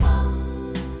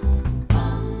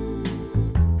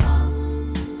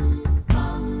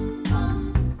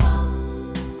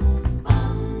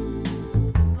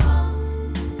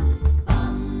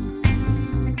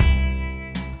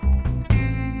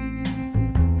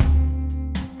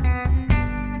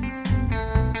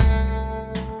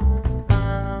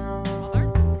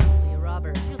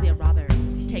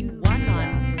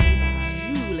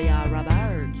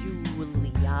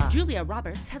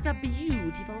Roberts has a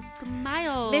beautiful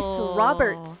smile. Miss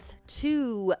Roberts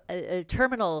to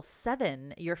Terminal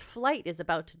 7. Your flight is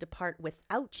about to depart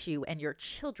without you, and your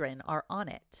children are on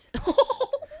it.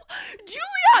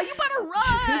 Julia, you better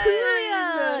run.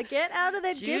 Julia, get out of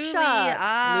that gift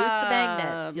shop. Lose the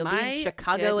magnets. You'll be in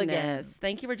Chicago again.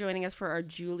 Thank you for joining us for our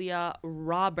Julia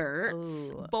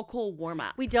Roberts vocal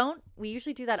warm-up. We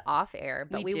usually do that off air,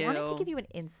 but we wanted to give you an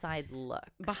inside look.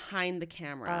 Behind the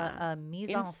camera. A mise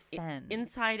en scène.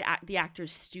 Inside the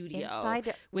actor's studio.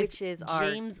 Which is our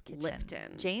James kitchen.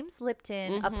 Lipton. James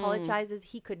Lipton apologizes.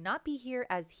 He could not be here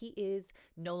as he is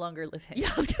no longer living. Yeah,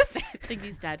 I was going to say, I think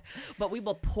he's dead. But we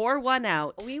will pour one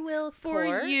out. We will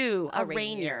for you. A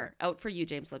Rainier. Out for you,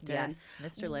 James Lipton. Yes,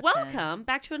 Mr. Lipton. Welcome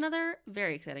back to another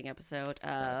very exciting episode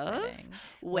of exciting.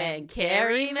 When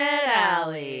Carrie Met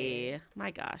Allie. My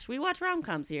gosh, we watch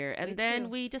rom-coms here, and then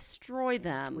we destroy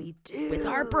them. We do. With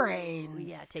our brains.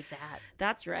 Yeah, take that.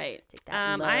 That's right. Take that.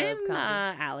 I'm Allie.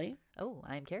 Oh,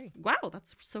 I'm Carrie. Wow,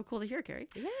 that's so cool to hear, Carrie.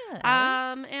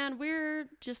 Yeah. And we're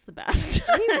just the best.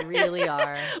 We really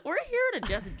are. We're here to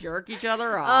just jerk each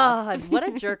other off. Oh, what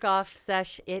a jerk off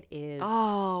sesh it is.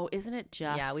 Oh, isn't it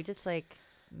just? Yeah, we just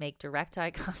make direct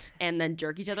eye contact and then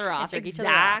jerk each other off.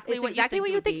 Exactly what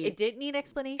you think. It didn't need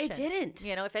explanation. It didn't.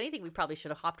 You know, if anything, we probably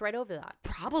should have hopped right over that.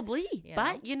 Probably.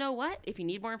 But you know what? If you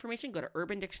need more information, go to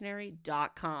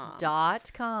urbandictionary.com.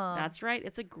 That's right.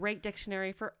 It's a great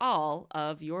dictionary for all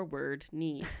of your word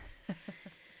needs.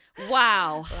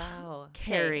 Wow.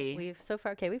 Carrie. We've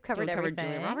covered everything.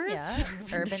 Julia Roberts. Yeah.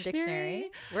 Urban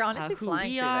Dictionary. We're honestly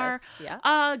flying through this.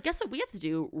 Yeah. Guess what we have to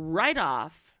do right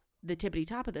off the tippity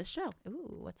top of this show?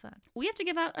 Ooh, what's that? We have to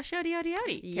give out a shouty outy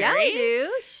outy. Yeah, we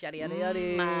do. Shouty outy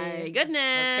outy. My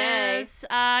goodness.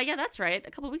 Okay. Yeah, that's right. A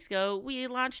couple weeks ago, we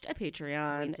launched a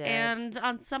Patreon. We did. And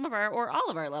on some of our, or all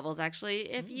of our levels,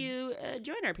 actually, if you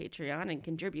join our Patreon and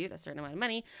contribute a certain amount of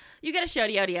money, you get a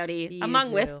shouty outy outy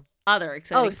with other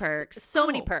exciting perks. So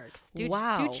many perks. Do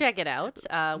check it out.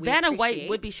 Vanna White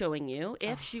would be showing you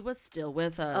if she was still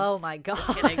with us. Oh my God.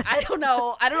 Just kidding. I don't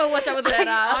know what's up with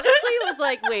Vanna. I honestly was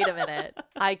like, wait a minute.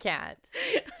 I can't.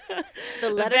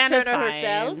 The letter Turner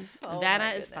herself. Oh,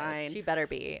 Vanna is fine. She better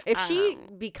be. If she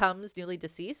becomes newly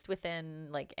deceased within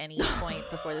any point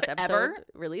before this episode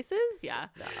releases,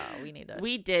 we need to.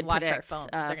 We did watch predict, our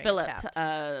phones. Philip,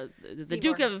 the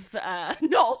Duke of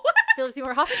no. Philip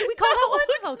Seymour Hoffman. Did we call that one?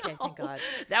 Okay, thank God.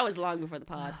 That was long before the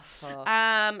pod.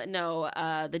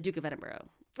 The Duke of Edinburgh.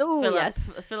 Oh, yes.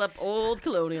 Philip, old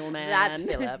colonial man. That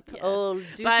Philip. Yes. Old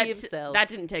Duke himself. That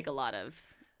didn't take a lot of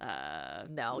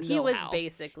no, he was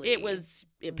basically it was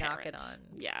knocking on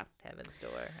heaven's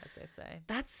door, as they say.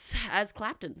 That's as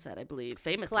Clapton said, I believe,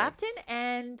 famously. Clapton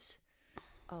and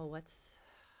what's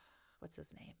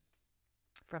his name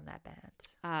from that band?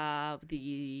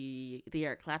 The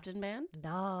Eric Clapton band?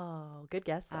 No, good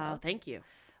guess though. Oh, thank you.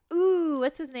 Ooh,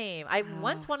 what's his name? I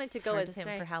once wanted to go as him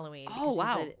for Halloween. Oh,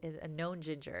 wow. He's a known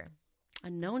ginger. A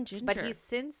known ginger. But he's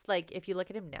since, if you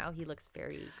look at him now, he looks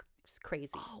very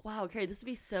crazy. Oh, wow, Carrie, this would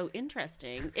be so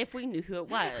interesting if we knew who it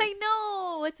was. I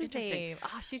know. What's his name?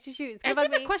 Oh, shoot. It's I have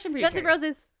a question for you, Guns N'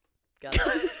 Roses.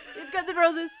 It's Guns N'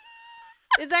 Roses.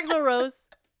 It's Axl Rose.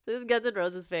 This is Guns N'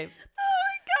 Roses fame.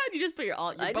 You just put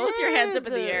both your hands up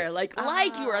in the air, like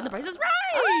you were on The Price is Right.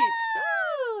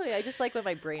 I just like when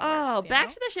my brain works. Back back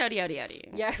to the shouty outy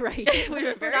outy. Yeah, right.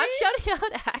 We're not shouting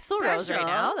out Axl Rose right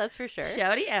now. That's for sure.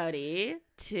 Shouty outy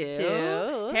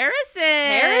to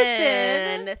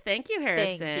Harrison. Thank you,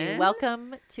 Harrison. Thank you.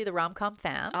 Welcome to the Rom-Com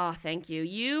fam. Oh, thank you.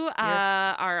 You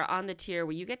are on the tier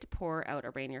where you get to pour out a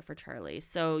Rainier for Charlie.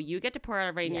 So you get to pour out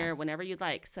a Rainier whenever you'd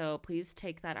like. So please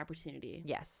take that opportunity.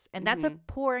 Yes. And that's a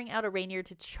pouring out a Rainier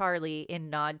to Charlie in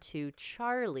nod to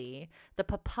Charlie, the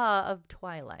papa of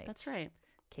Twilight. That's right.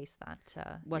 Case that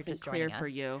wasn't clear for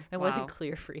you. It wasn't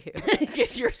clear for you.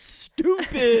 Because you're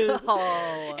stupid.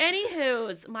 Oh.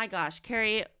 Anywho's, my gosh,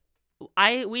 Carrie,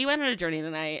 we went on a journey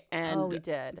tonight, and we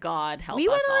did. God help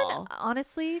us all.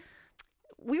 Honestly,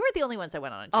 we were the only ones that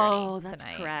went on a journey that's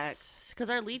tonight. Correct. Because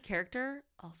our lead character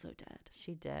also did.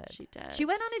 She did. She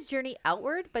went on a journey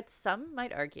outward, but some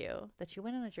might argue that she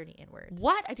went on a journey inward.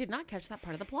 What? I did not catch that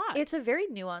part of the plot. It's a very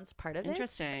nuanced part of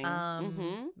Interesting.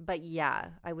 it. But yeah,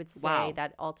 I would say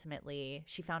that ultimately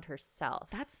she found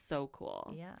herself. That's so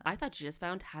cool. Yeah. I thought she just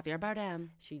found Javier Bardem.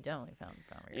 She definitely found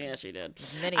her. Yeah, she did.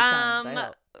 Many times, I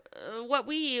hope. What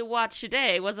we watched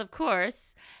today was, of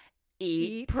course,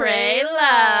 Eat, Pray, Love.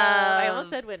 I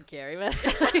almost said When Carrie, but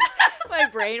my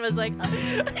brain was like,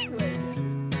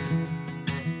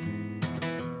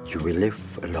 You will live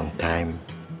a long time,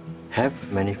 have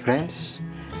many friends,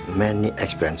 many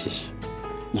experiences.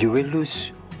 You will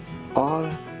lose all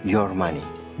your money,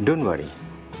 Don't worry,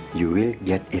 you will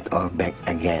get it all back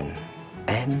again.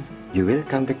 And you will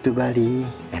come back to Bali,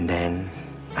 and then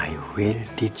I will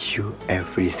teach you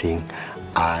everything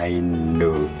I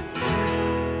know.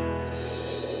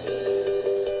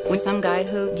 When some guy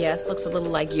who, yes, looks a little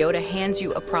like Yoda hands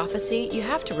you a prophecy, you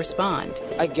have to respond.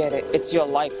 I get it. It's your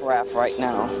life raft right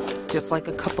now. Just like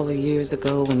a couple of years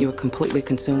ago when you were completely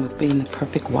consumed with being the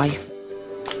perfect wife.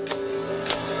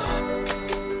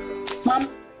 Mom,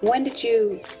 when did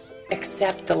you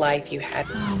accept the life you had?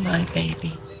 Oh, my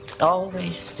baby.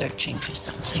 Always searching for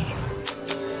something.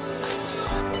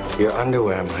 Your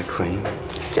underwear, my queen.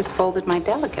 Just folded my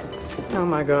delicates. Oh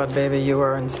my God, baby, you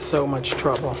are in so much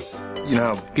trouble. You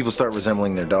know how people start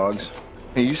resembling their dogs?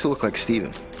 You used to look like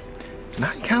Steven.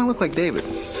 Now you kind of look like David.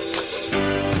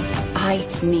 I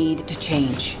need to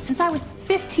change. Since I was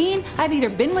 15, I've either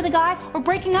been with a guy or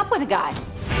breaking up with a guy.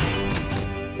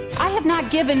 I have not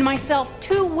given myself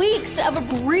 2 weeks of a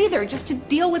breather just to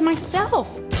deal with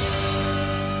myself.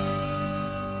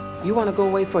 You want to go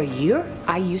away for a year?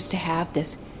 I used to have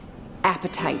this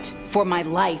appetite for my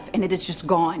life, and it is just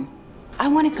gone. I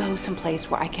want to go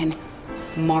someplace where I can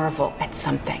marvel at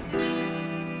something.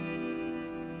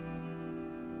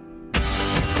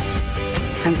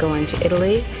 I'm going to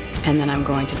Italy, and then I'm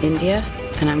going to India,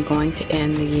 and I'm going to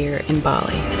end the year in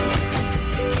Bali.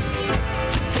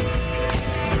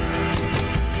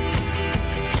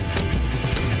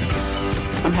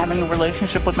 I'm having a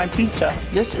relationship with my pizza.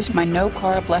 This is my no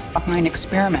carb left behind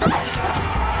experiment.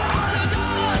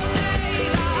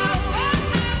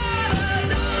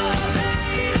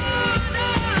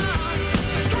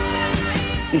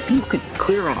 If you could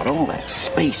clear out all that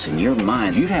space in your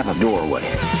mind, you'd have a doorway.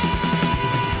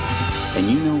 And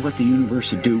you know what the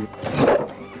universe would do?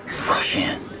 Rush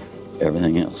in.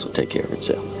 Everything else will take care of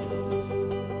itself.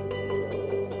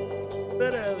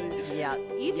 Yeah.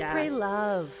 Eat, Pray,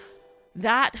 Love.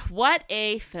 What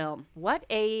a film. What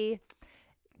a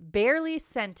barely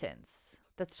sentence.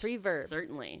 That's 3 verbs.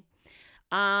 Certainly.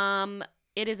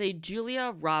 It is a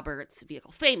Julia Roberts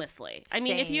vehicle, famously. I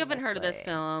mean, if you haven't heard of this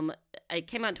film, it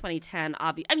came out in 2010.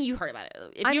 I mean, you heard about it.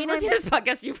 If you've listened to this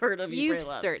podcast, you've heard of You've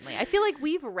certainly. I feel like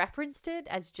we've referenced it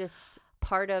as just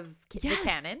part of the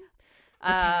canon.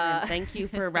 Thank you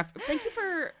for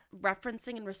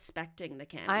referencing and respecting the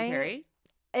canon, Carrie.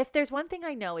 If there's one thing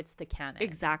I know, it's the canon.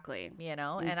 Exactly. You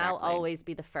know, and I'll always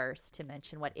be the first to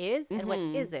mention what is and what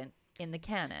isn't in the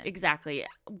canon. Exactly.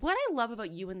 What I love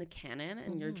about you and the canon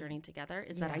and your journey together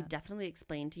is that I definitely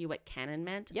explained to you what canon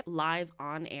meant live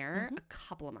on air a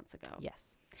couple of months ago.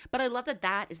 Yes. But I love that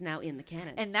that is now in the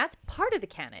canon. And that's part of the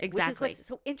canon. Exactly. Which is what's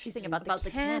so interesting about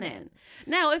the canon.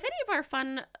 Now, if any of our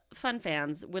fun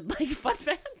fans would like fun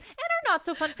fans. And our not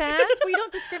so fun fans, we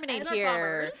don't discriminate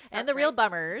here. And the real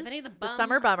bummers. The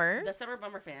summer bummers. The summer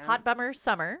bummer fans. Hot bummer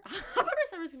summer. Hot bummer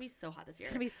summer is going to be so hot this year.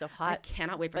 It's going to be so hot. I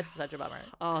cannot wait for But such a bummer.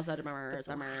 Oh, such a bummer.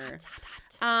 Summer.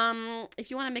 Hot.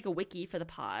 If you want to make a wiki for the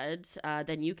pod,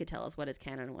 then you could tell us what is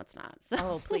canon and what's not. So.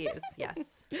 Oh, please.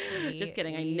 Yes. Just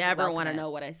kidding. I never want to know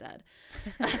what I said.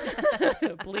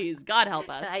 Please, God help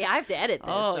us. I have to edit this,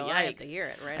 so yikes. I have to hear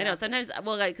it right I know. now. Sometimes,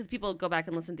 because people go back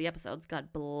and listen to the episodes.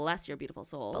 God bless your beautiful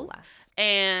souls. Bless.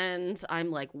 And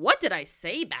I'm like, what did I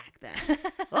say back then?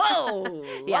 Oh,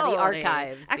 yeah, the Lordy.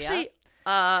 archives. Actually,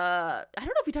 I don't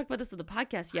know if we talked about this in the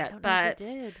podcast yet, but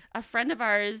a friend of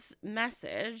ours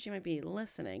messaged, you might be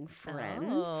listening,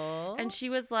 friend, and she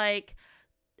was like,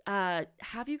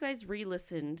 have you guys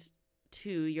re-listened to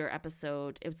your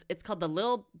episode? It's called the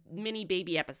Little Mini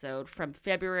Baby episode from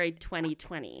February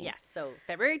 2020. Yes, so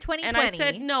February 2020. And I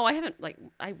said, no, I haven't,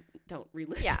 I don't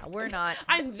re-listen. Yeah, we're not.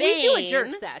 I'm vain. We do a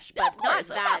jerk sesh, sesh, but of course,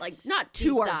 not that. Not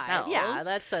to dive. ourselves. Yeah,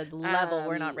 that's a level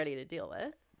we're not ready to deal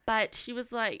with. But she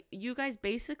was like, you guys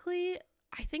basically,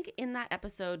 I think in that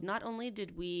episode, not only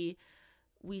did we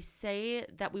say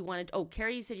that we wanted,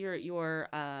 Carrie, you said your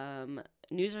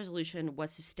New resolution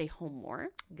was to stay home more.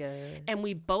 Good. And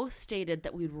we both stated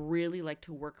that we'd really like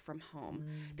to work from home.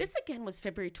 This again was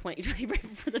February 2020, right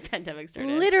before the pandemic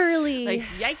started. Literally. Like,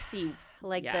 yikesy.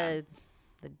 Like the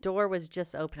door was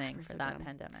just opening for that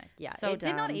pandemic. Yeah. So it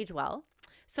did not age well.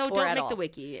 So don't make the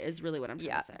wiki is really what I'm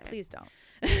trying to say. Please don't.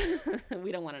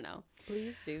 We don't want to know.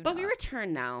 Please do. But we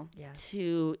return now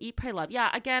to Eat, Pray, Love. Yeah,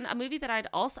 again, a movie that I'd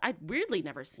weirdly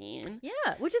never seen. Yeah,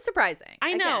 which is surprising.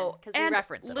 I know. Because we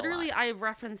reference it literally, a lot. I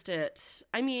referenced it.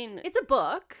 I mean, it's a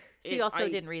book. So you also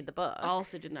didn't read the book. I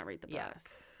also did not read the book.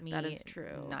 Yes, me that is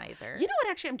true. Neither. You know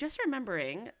what? Actually, I'm just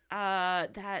remembering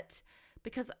that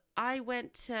because I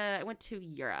went to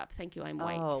Europe. Thank you. I'm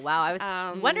white. Oh wow! I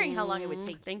was wondering how long it would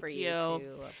take for you to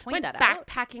point went that out.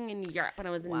 Backpacking in Europe when I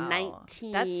was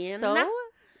 19. That's so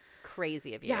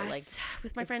crazy of you. Yes, Like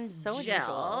with my it's friend so Jill.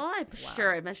 unusual. I'm Wow.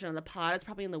 sure I mentioned it on the pod. It's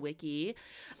probably in the wiki.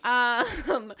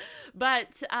 And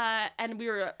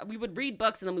we would read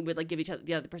books and then we would like give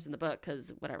the other person the book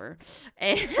because whatever,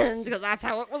 and because that's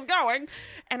how it was going.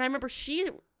 And I remember she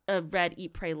read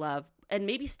Eat, Pray, Love. And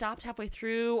maybe stopped halfway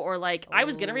through, or like I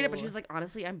was gonna read it, but she was like,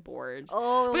 "Honestly, I'm bored."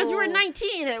 Oh, because we were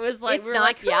 19. It was like It's we were not-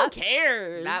 like, "Who yeah.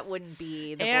 cares?" That wouldn't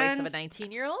be the voice And of a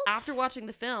 19-year-old. After watching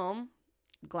the film,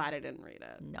 glad I didn't read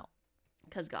it. No.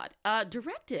 Because God.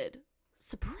 Directed,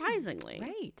 surprisingly,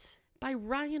 Right. by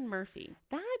Ryan Murphy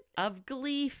That of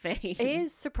Glee fame.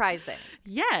 is surprising.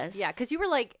 Yes. Yeah, because you were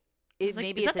like, I was like,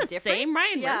 maybe is it's that a the difference? same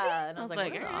Ryan yeah. Murphy? And I was like, what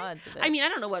are the all right. odds of it? I mean, I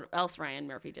don't know what else Ryan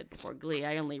Murphy did before Glee.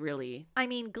 I only really. I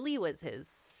mean, Glee was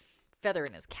his feather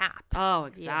in his cap. Oh,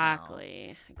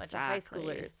 exactly. Bunch of high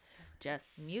schoolers.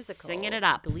 Just Musical. singing it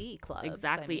up. Glee clubs.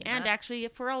 Exactly. I mean, and that's- actually,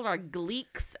 for all of our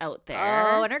Gleeks out there.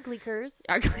 Oh, and our Gleekers.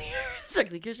 Our Gleekers, our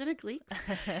Gleekers and our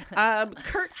Gleeks.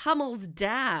 Kurt Hummel's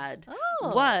dad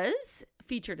Oh. was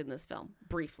featured in this film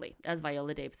briefly as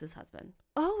Viola Davis's husband.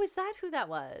 Oh, is that who that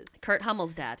was? Kurt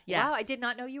Hummel's dad. Yes. Wow, I did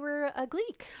not know you were a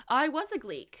Gleek. I was a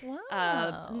Gleek.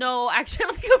 Wow. No, actually, I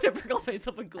don't think I would ever call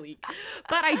myself a Gleek.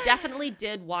 But I definitely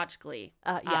did watch Glee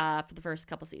Yeah. for the first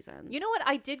couple seasons. You know what?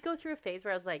 I did go through a phase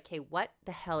where I was like, "Okay, what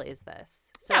the hell is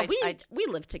this?" So Yeah, we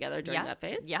lived together during yeah, that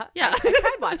phase. Yeah, Yeah. I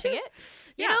tried watching it.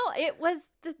 You Yeah. know, it was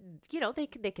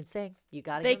they can sing. You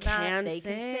got to They give them that. can They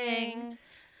sing. can sing.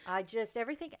 I just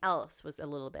everything else was a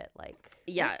little bit like,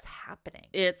 Yeah. what's happening?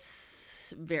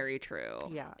 It's very true.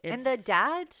 Yeah, It's- and the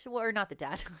dad, or not the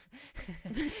dad,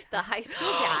 the high school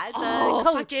dad, the Oh,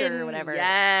 coach or fucking whatever.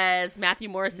 Yes, Matthew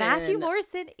Morrison. Matthew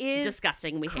Morrison is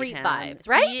disgusting. We hate creep him. vibes,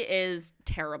 right? He is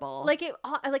terrible. Like if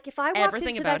I walked Everything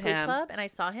into about that Glee him. club and I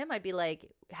saw him, I'd be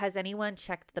like, has anyone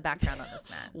checked the background on this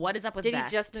man? what is up with Did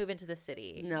Vest? he just move into the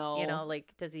city? No. You know,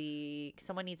 like, does he?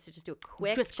 Someone needs to just do a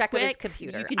quick Just check with his quick.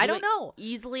 computer. You can I do don't it know.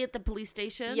 easily at the police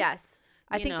station. Yes,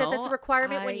 I You think that's a know,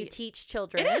 requirement when you I- teach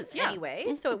children. It is, yeah.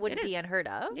 Anyway, so it wouldn't It be is. unheard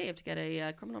of. Yeah, you have to get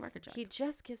a criminal record check. He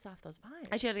just gives off those vibes.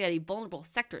 Actually, you have to get a vulnerable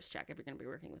sectors check if you're going to be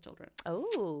working with children.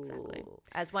 Oh, Exactly.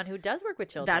 As one who does work with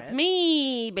children. That's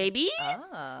me, baby.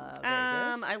 Ah,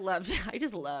 very I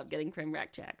just love getting crim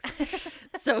rack checks.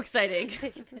 So exciting.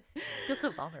 good. Feel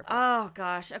so vulnerable. Oh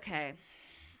gosh. Okay.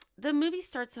 The movie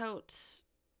starts out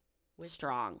With-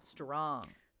 strong. Strong.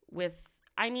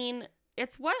 I mean,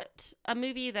 it's what a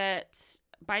movie that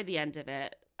by the end of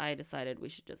it, I decided we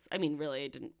should just. I mean, really,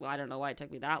 it didn't. Well, I don't know why it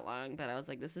took me that long, but I was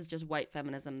like, this is just white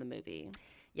feminism. The movie.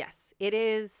 Yes, it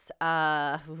is.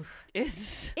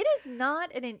 It's It is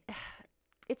not an.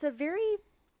 It's a very.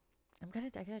 I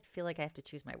gotta feel like I have to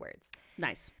choose my words.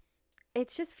 nice. It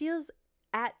just feels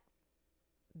at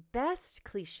best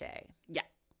cliche. Yeah.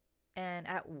 And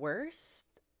at worst,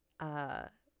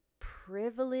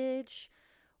 privilege,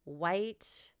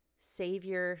 white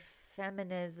savior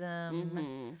feminism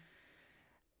Mhm.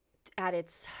 at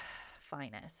its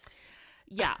finest.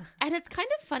 Yeah. And it's kind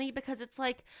of funny because it's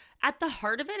like at the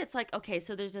heart of it, it's like, okay,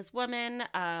 so there's this woman,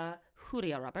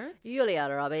 Julia Roberts. Julia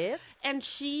Roberts. And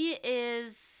she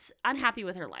is unhappy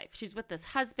with her life. She's with this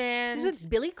husband. she's with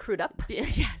Billy Crudup.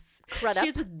 Yes. Crudup.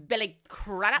 She's with Billy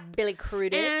Crudup. Billy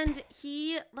Crudup. And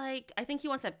he, like, I think he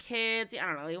wants to have kids. I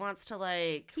don't know. He wants to,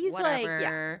 like, He's like,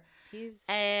 whatever. He's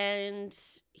And And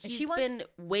he's she wants- been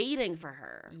waiting for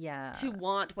her yeah. to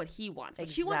want what he wants. But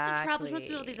she wants to travel. She wants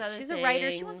to do all these other She's things. a writer.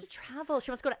 She wants to travel.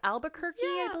 She wants to go to Albuquerque,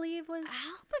 I Yeah. believe was.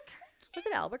 Albuquerque? Was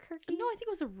it Albuquerque? No, I think it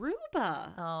was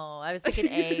Aruba. Oh, I was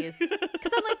thinking A's.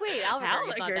 Because I'm like, wait,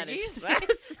 Albuquerque's not that Albuquerque's interesting.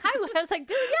 best. I was like,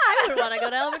 yeah, I wouldn't want to go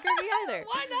to Albuquerque either.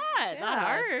 Why not? Yeah, Not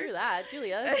hard. Screw that,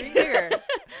 Julia. Dream bigger.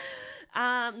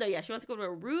 No, yeah, she wants to go to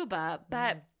Aruba,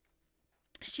 but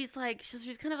she's like,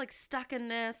 she's kind of like stuck in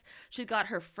this. She's got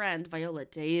her friend Viola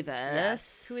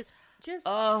Davis, Who is just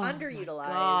my underutilized.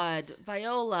 God,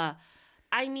 Viola.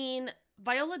 I mean,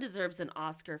 Viola deserves an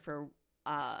Oscar for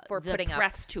the putting up-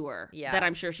 press tour Yeah. that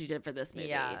I'm sure she did for this movie.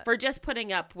 Yeah. For just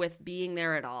putting up with being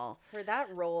there at all. For that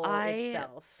role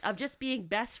itself. Of just being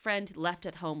best friend left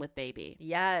at home with baby.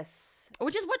 Yes.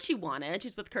 Which is what she wanted.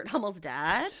 She's with Kurt Hummel's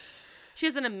dad. She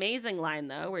has an amazing line,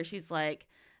 though, where she's like,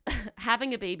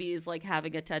 having a baby is like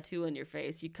having a tattoo on your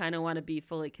face. You kind of want to be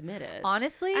fully committed.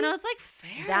 Honestly, And I was like,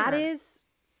 fair. that is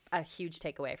a huge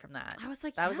takeaway from that. I was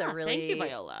like, that was a yeah, really thank you,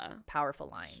 Viola. powerful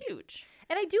line. Huge.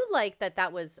 And I do like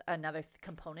that was another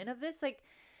component of this. Like,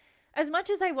 as much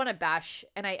as I want to bash,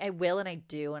 and I will and I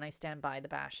do, and I stand by the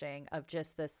bashing of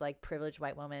just this, like, privileged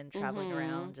white woman traveling Mhm.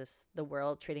 around just the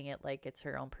world, treating it like it's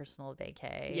her own personal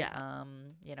vacay. Yeah.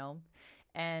 You know,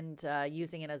 and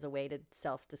using it as a way to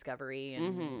self-discovery,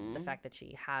 and the fact that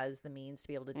she has the means to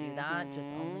be able to do that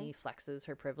just only flexes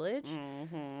her privilege.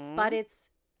 But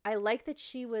I like that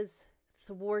she was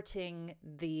thwarting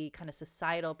the kind of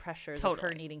societal pressures of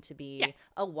her needing to be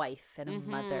a wife and a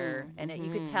mother, and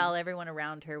you could tell everyone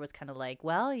around her was kind of like,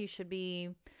 well, you should be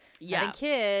having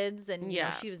kids, and you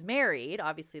know, she was married.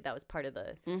 Obviously that was part of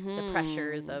the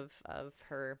pressures of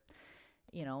her,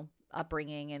 you know,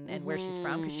 upbringing and where she's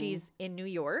from, because she's in New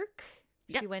York.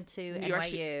 She went to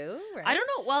NYU, right? I don't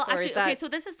know. Well, actually, okay, so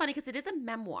this is funny because it is a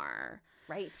memoir.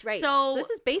 Right. So this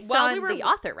is based on the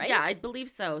author, right? Yeah, I believe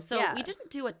so. So we didn't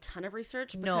do a ton of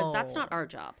research because that's not our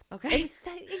job. Okay.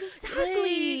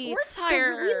 Exactly. We're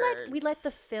tired. We let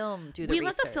the film do the research. We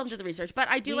let the film do the research, but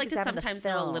I do like to sometimes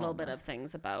know a little bit of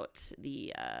things about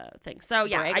the thing. So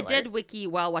yeah, I did wiki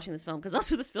while watching this film because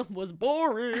also this film was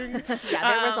boring. There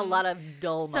was a lot of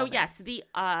dull moments. So yes, the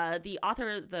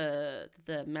author of the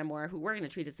memoir, who we're going to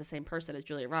treat as the same person as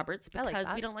Julia Roberts, because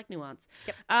we don't like nuance.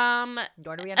 Yep.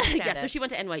 Nor do we understand it. So she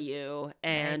went to NYU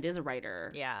and is a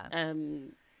writer. Yeah.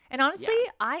 And honestly,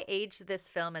 I aged this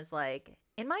film as like,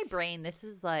 in my brain, this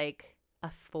is like a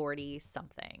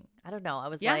 40-something. I don't know. I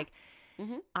was like,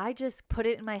 I just put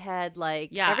it in my head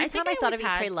like, every time I thought of Eat,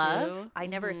 Pray, Love, I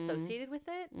never associated with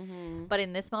it. But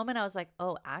in this moment, I was like,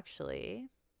 oh, actually,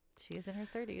 she is in her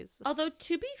 30s. Although,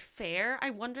 to be fair, I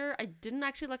didn't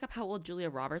actually look up how old Julia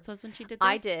Roberts was when she did this.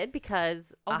 I did,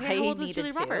 because I how old was needed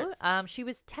Julia to. Roberts? She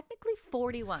was technically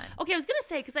 41. Okay, I was going to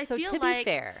say, because I feel to like, be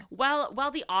fair,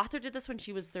 while the author did this when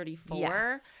she was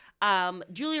 34,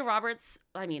 Julia Roberts,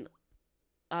 I mean,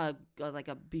 like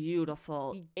a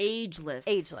beautiful,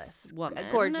 ageless woman,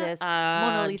 gorgeous,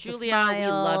 Mona Lisa Julia, smile. we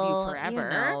love you forever. You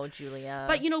know, Julia.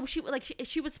 But you know, she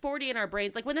was 40 in our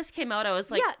brains. Like when this came out, I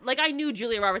was like, I knew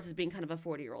Julia Roberts as being kind of a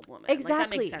 40-year-old woman. Exactly, like,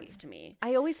 that makes sense to me.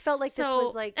 I always felt like this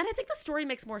was like, and I think the story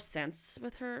makes more sense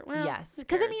with her. Well, yes,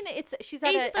 because I mean, she's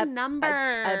at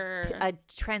a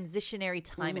transitionary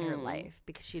time in her life,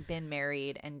 because she'd been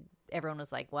married, and everyone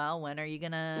was like, well, when are you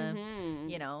gonna,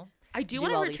 you know? I do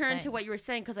want to return to what you were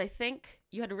saying, because I think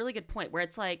you had a really good point where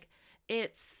it's like, I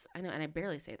know, and I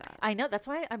barely say that. I know, that's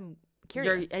why I'm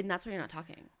curious. And that's why you're not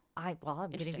talking. I'm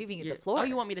giving you the floor. Oh,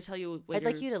 you want me to tell you? I'd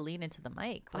like you to lean into the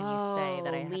mic when you say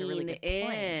that I had a really good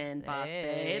point. Boss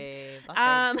babe.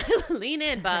 Boss babe. Lean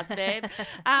in, boss babe.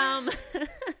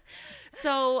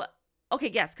 So, okay,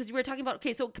 yes, because we were talking about,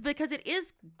 so because it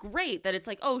is great that it's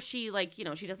like, oh, she, like, you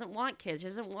know, she doesn't want kids, she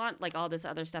doesn't want like all this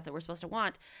other stuff that we're supposed to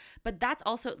want, but that's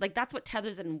also like, that's what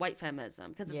tethers it in white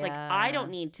feminism, because it's like, I don't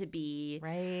need to be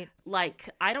like,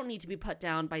 I don't need to be put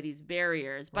down by these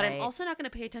barriers, but I'm also not going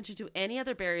to pay attention to any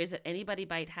other barriers that anybody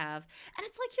might have. And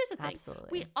it's like, here's the thing.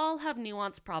 Absolutely. We all have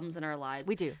nuanced problems in our lives.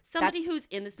 We do. Somebody who's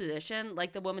in this position,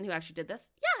 like the woman who actually did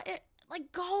this,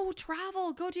 like, go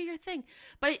travel, go do your thing.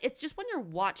 But it's just when you're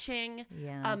watching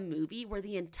a movie where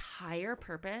the entire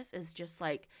purpose is just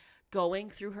like going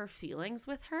through her feelings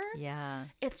with her. Yeah.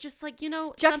 It's just like, you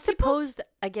know, juxtaposed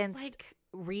against like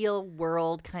real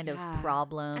world kind of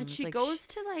problems. And she like goes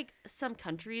to like some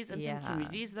countries and some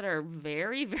communities that are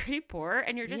very, very poor.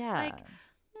 And you're just like,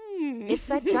 it's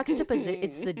that juxtaposition.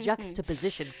 It's the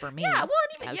juxtaposition for me. Yeah, well,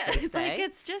 it's like,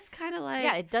 it's just kind of like,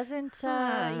 it doesn't.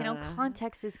 You know,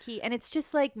 context is key, and it's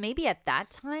just like, maybe at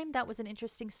that time that was an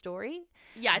interesting story.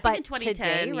 Yeah, I think in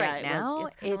 2010, today, right now,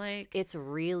 it's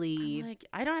really like,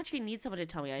 I don't actually need someone to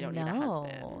tell me I don't need a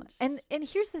husband. And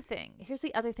here's the thing. Here's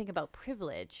the other thing about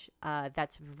privilege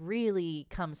that's really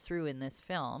comes through in this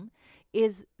film.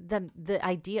 Is the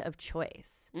idea of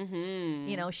choice.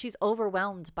 You know, she's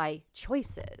overwhelmed by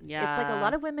choices. It's like a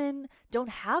lot of women don't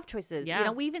have choices. You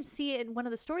know, we even see it in one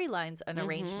of the storylines, an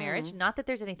arranged marriage. Not that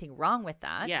there's anything wrong with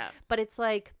that. But it's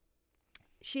like,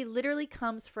 she literally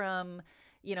comes from,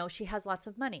 you know, she has lots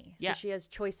of money. So she has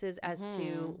choices as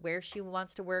to where she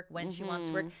wants to work, when she wants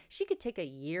to work. She could take a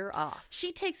year off.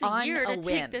 She takes a year to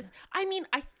take this. I mean,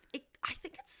 I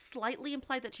think it's slightly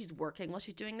implied that she's working while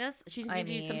she's doing this. She's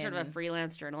maybe some sort of a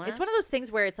freelance journalist. It's one of those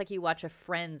things where it's like you watch a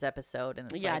Friends episode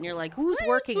and it's and you're like, who's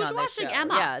working on this show?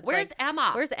 Emma? Yeah, where's like,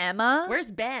 Emma? Where's Emma? Where's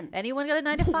Ben? Anyone got a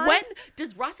 9 to 5? When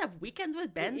does Ross have weekends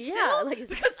with Ben still? Yeah, like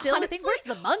still. Honestly, I think where's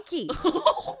the monkey?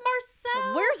 Oh,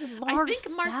 Marcel. Where's Marcel? I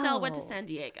think Marcel went to San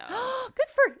Diego. Good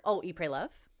for Eat, Pray,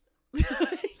 Love.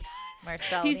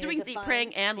 Marcel, he's doing Eat,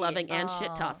 Praying, and Loving, and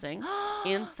shit tossing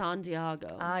in San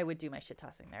Diego. I would do my shit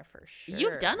tossing there for sure.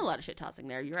 You've done a lot of shit tossing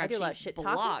there. You're actually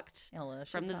blocked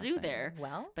from the zoo there.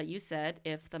 Well, but you said,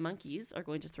 if the monkeys are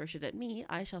going to throw shit at me,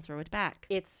 I shall throw it back.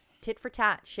 It's tit for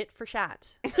tat, shit for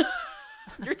shat.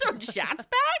 You're throwing shats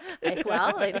back?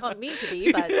 Well, I don't mean to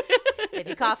be, but if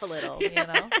you cough a little, you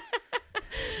know.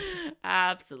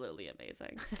 Absolutely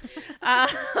amazing.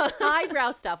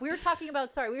 Highbrow stuff. We were talking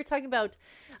about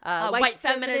white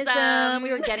feminism.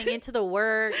 We were getting into the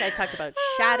work. I talked about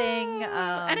shatting.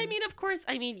 And I mean, of course,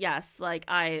 yes, like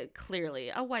I clearly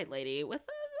a white lady with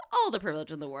all the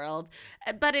privilege in the world,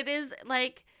 but it is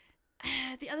like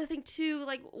the other thing too,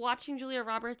 like watching Julia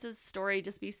Roberts' story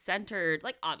just be centered,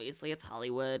 like obviously it's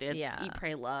Hollywood, it's Eat,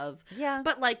 Pray, Love. Yeah.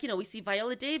 But like, we see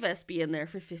Viola Davis be in there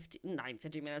for 50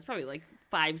 minutes, probably like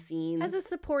 5 scenes. As a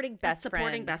supporting best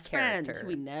friend who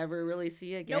we never really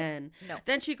see again. Nope.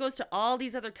 Then she goes to all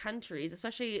these other countries,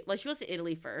 especially, like she goes to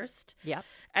Italy first. Yep.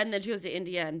 And then she goes to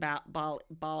India and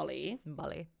Bali.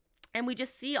 And we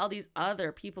just see all these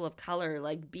other people of color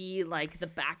like be like the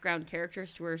background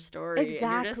characters to her story.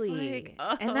 Exactly.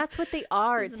 And, and that's what they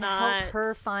are, to help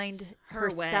her find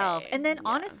herself. way. And then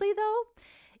honestly though,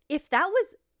 if that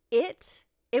was it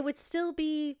would still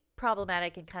be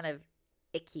problematic and kind of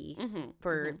icky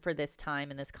for this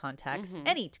time in this context.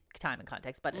 Any time and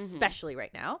context, but especially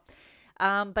right now.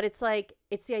 But it's like,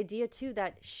 it's the idea too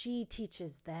that she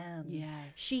teaches them. Yes.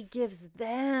 She gives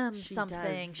them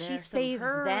something. She There's saves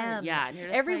them. Yeah. And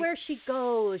everywhere she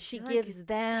goes, she gives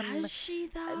them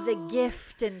the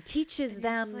gift and teaches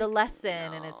them the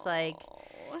lesson. No. And it's like,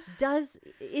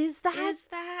 is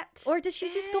that or does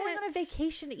she just going on a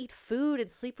vacation to eat food and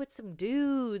sleep with some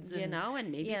dudes? And,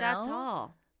 and maybe that's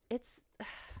all. It's,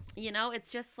 it's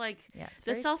just like it's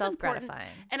the self-gratifying.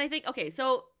 And I think, okay,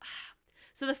 so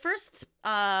the first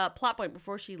plot point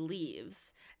before she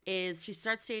leaves is she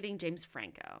starts dating James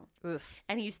Franco. Oof.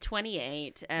 And he's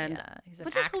 28. And he's an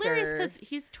which actor. is hilarious because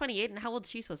he's 28. And how old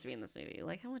is she supposed to be in this movie?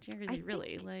 Like, how much younger is he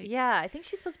really? I think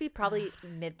she's supposed to be probably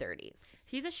mid-30s.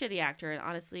 He's a shitty actor. And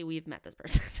honestly, we've met this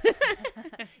person.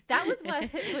 That was what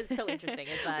was so interesting,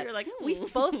 is that we were like, we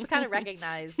both kind of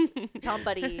recognized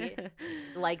somebody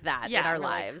like that in our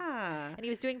lives. Like, And he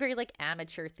was doing very like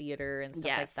amateur theater and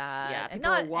stuff like that. Yeah, and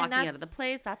people are walking out of the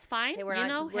place. That's fine. Hey, we're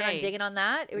not digging on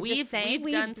that. We've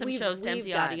done some shows to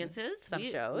empty audiences. Some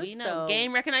shows. We know. So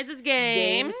game recognizes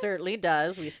game. Game certainly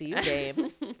does. We see you,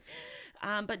 Game.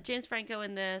 But James Franco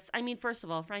in this, I mean, first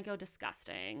of all, Franco,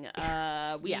 disgusting.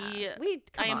 I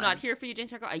am not here for you, James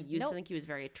Franco. I used to think he was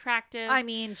very attractive. I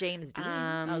mean, James Dean.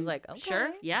 I was like, okay.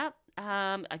 Sure, yeah.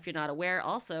 If you're not aware,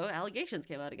 also allegations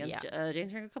came out against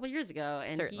James Franco a couple years ago,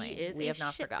 and certainly he is we have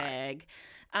not forgotten. Bag.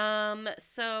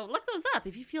 So look those up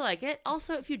if you feel like it.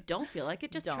 Also, if you don't feel like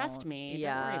it, just trust me.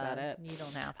 Yeah, don't worry about it. You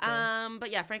don't have to.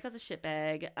 But yeah, Franco's a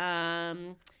shitbag.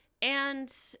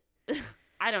 And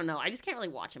I don't know. I just can't really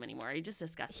watch him anymore. He just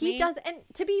disgusts me. He does, and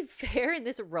to be fair, in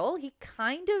this role, he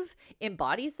kind of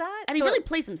embodies that, and he really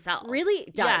plays himself.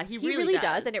 Really does. Yeah, he really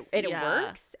does, and it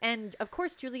works. And of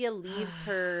course, Julia leaves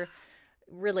her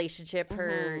relationship.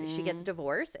 She gets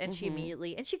divorced, and she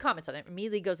immediately, and she comments on it,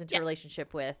 immediately goes into a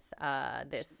relationship with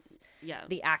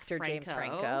the actor Franco. James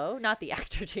Franco, not the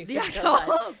actor James the Franco,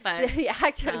 actor, but the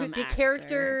actor, the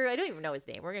character. I don't even know his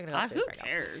name. We're gonna go James who Franco.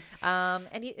 Cares?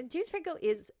 And James Franco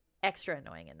is extra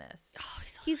annoying in this. Oh,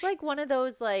 he's like one of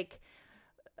those, like,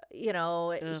 he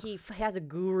has a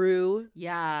guru.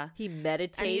 Yeah, he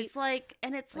meditates. And he's like,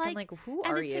 and it's like, I'm like, who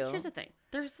are you? Like, here's the thing.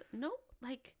 There's no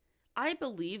like. I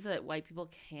believe that white people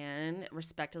can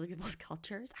respect other people's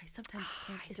cultures. I sometimes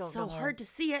can't. It's so hard to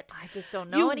see it. I just don't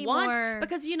know anymore.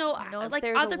 Because like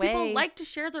other people like to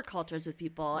share their cultures with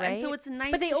people, right? And so it's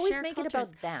nice. But they to always share make cultures.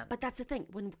 it about them. But that's the thing.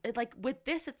 When like with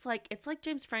this, it's like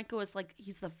James Franco is like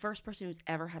he's the first person who's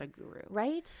ever had a guru,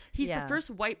 right? He's the first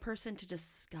white person to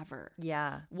discover,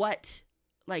 what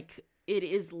like it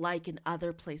is like in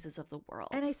other places of the world.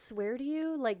 And I swear to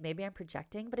you, like, maybe I'm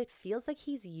projecting, but it feels like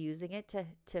he's using it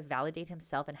to validate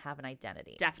himself and have an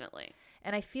identity. Definitely.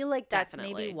 And I feel like that's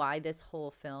maybe why this whole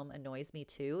film annoys me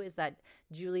too, is that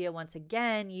Julia once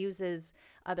again uses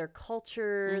other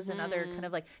cultures and other kind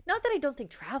of like, not that I don't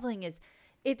think traveling is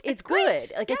it's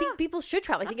good. Like, I think people should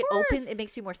travel. I think it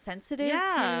makes you more sensitive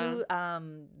to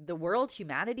the world,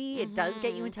 humanity. It does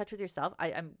get you in touch with yourself.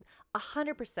 I'm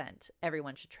 100%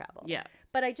 everyone should travel. Yeah.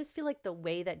 But I just feel like the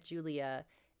way that Julia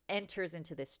enters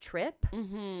into this trip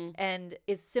and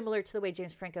is similar to the way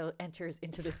James Franco enters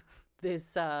into this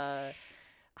I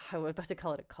was about to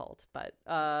call it a cult, but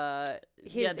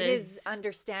his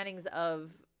understandings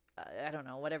of I don't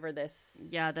know, whatever this.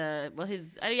 Yeah, I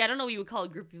don't know what you would call a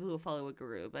group of people who follow a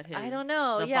guru, but I don't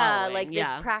know.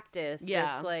 This practice,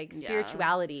 this like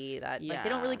spirituality that like they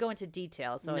don't really go into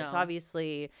detail. So it's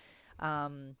obviously,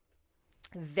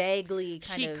 vaguely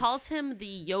kind of. She calls him the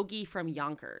yogi from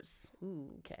Yonkers. Ooh,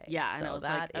 okay. Yeah, and so I was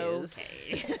that like, is,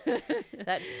 okay.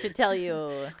 that should tell you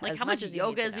like as how much as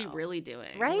yoga you is he really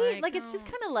doing? Right? Like it's just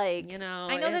kind of like, you know,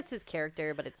 I know that's his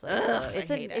character, but it's like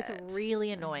it's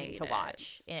really annoying to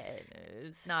watch.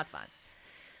 It's not fun.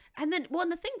 And then, well,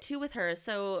 and the thing too with her,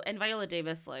 and Viola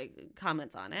Davis like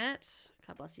comments on it.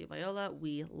 God bless you, Viola.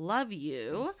 We love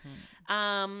you.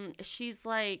 Mm-hmm. She's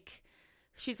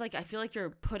like, I feel like you're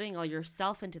putting all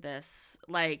yourself into this,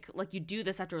 like you do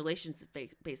this after relationships,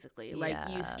 basically. Like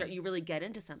you really get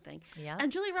into something. Yeah.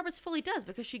 And Julia Roberts fully does,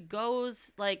 because she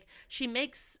goes, like, she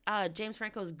makes James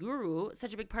Franco's guru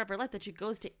such a big part of her life that she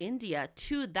goes to India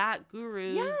to that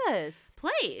guru's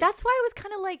place. That's why I was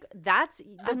kind of like,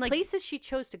 the places she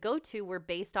chose to go to were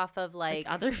based off of like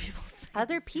other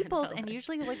people's and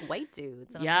usually like white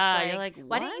dudes. And you're like, what?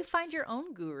 Why don't you find your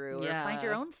own guru or find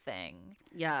your own thing?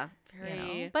 Yeah.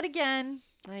 But again,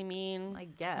 I mean, I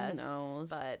guess, who knows?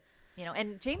 But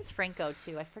and James Franco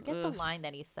too. I forget the line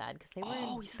that he said because they were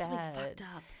in bed, fucked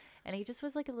up, and he just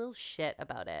was like a little shit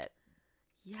about it.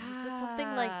 Yeah, he said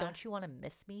something like, "Don't you want to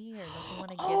miss me?" or "Don't you want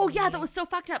to?" Oh yeah, that was so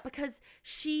fucked up because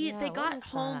they got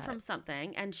home from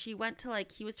something and she went to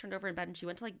like he was turned over in bed and she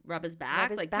went to like rub his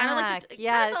back, like kind of like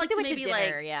I like think they went maybe to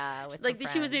dinner, like like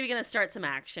she was maybe gonna start some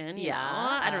action. You know?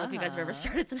 I don't know if you guys have ever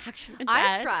started some action in bed.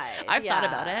 I've tried. I've thought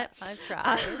about it. I've tried.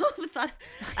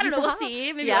 I don't know. We'll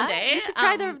see. Maybe one day. You should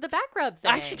try the back rub thing.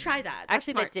 I should try that.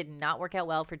 Actually, that did not work out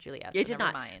well for Julia. So it did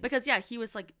not mind. because he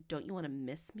was like, "Don't you want to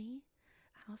miss me?"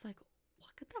 And I was like,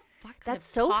 what the fuck? That's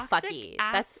so fucky.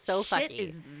 That's so fucky.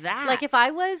 Is that like if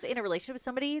I was in a relationship with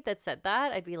somebody that said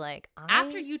that, I'd be like,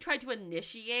 after you tried to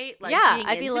initiate, like,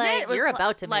 I'd be like, you're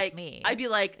about to miss me. I'd be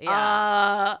like,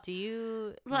 do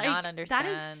you like, not understand?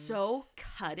 That is so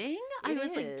cutting. I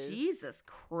was like, Jesus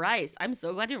Christ! I'm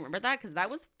so glad you remember that because that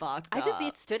was fucked up.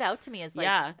 It stood out to me as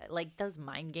like those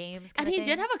mind games. And he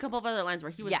did have a couple of other lines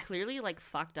where he was clearly like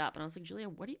fucked up, and I was like, Julia,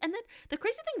 what do you? And then the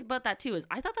crazy thing about that too is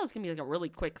I thought that was gonna be like a really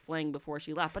quick fling before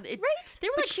she left, but they were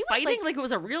like fighting like it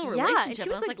was a real relationship. And she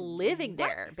was like living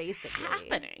there basically.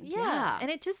 Happening. Yeah,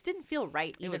 and it just didn't feel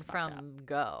right even from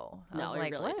go. I was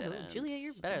like, really what? Julia,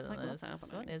 you're better than this.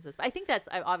 What is this? But I think that's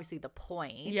obviously the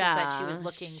point. Yeah, is that she was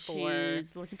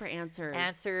looking for answers.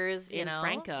 You know,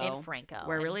 in Franco,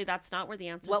 where really that's not where the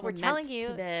answers. What we're telling you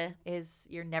is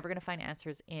you're never going to find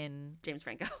answers in James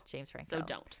Franco. So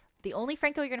don't. The only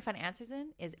Franco you're going to find answers in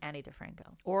is Annie DeFranco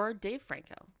or Dave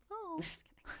Franco. Oh, just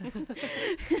kidding.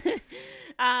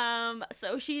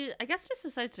 So she, I guess, just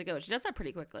decides to go. She does that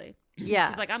pretty quickly. Yeah,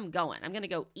 she's like, I'm going. I'm gonna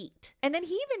go eat. And then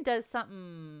he even does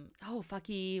something. Oh,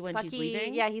 fucky when she's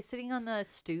leaving. Yeah, he's sitting on the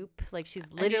stoop, like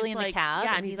she's literally in the cab.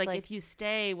 Yeah, and he's like, if you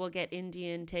stay, we'll get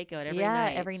Indian takeout every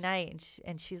night. Yeah, every night.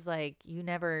 And she's like, you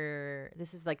never.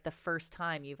 This is like the first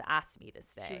time you've asked me to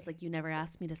stay. She was like, you never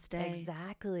asked me to stay.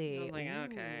 Exactly. I was like,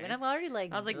 okay. And I'm already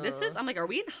like, I was like, I'm like, are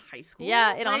we in high school?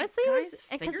 Yeah, it like, honestly guys, was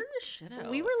because shit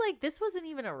out. we were like, this wasn't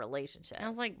even a relationship. I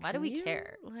was like, why do we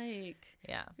care? Like,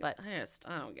 yeah, but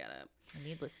I don't get it.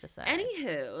 Needless to say.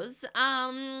 Anywho's,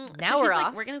 now so we're off.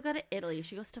 Like, we're gonna go to Italy.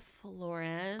 She goes to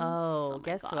Florence. Oh,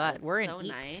 guess what? We're so in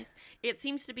nice. It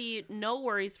seems to be no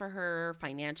worries for her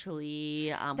financially.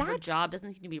 Her job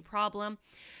doesn't seem to be a problem.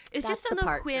 It's just on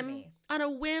a whim. On a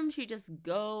whim, she just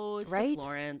goes to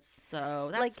Florence. So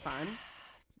that's fun.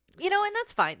 You know, and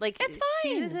that's fine. Like, it's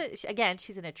fine.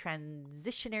 She's in a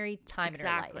transitionary time in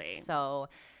her life. So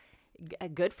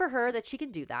good for her that she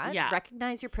can do that. Yeah.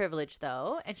 Recognize your privilege,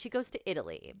 though. And she goes to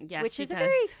Italy, yes, which is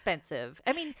very expensive.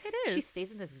 I mean, it is. She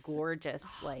stays in this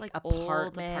gorgeous, like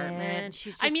old apartment.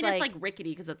 She's just it's like rickety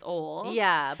because it's old.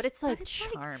 Yeah, but it's like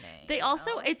charming. They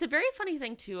also, it's a very funny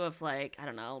thing, too, of like, I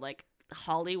don't know, like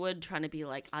Hollywood trying to be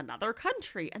like another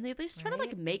country. And they just try to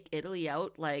like make Italy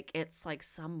out like it's like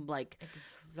some like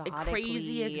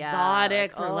crazy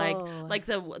exotic or like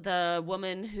the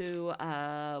woman who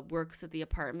works at the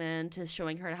apartment is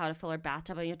showing her how to fill her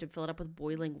bathtub and you have to fill it up with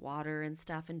boiling water and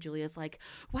stuff, and Julia's like,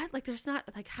 what? Like there's not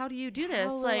like, how do you do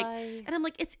this? And I'm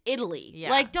like, it's Italy.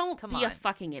 Like don't be a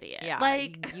fucking idiot.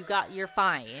 Like you're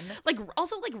fine. Like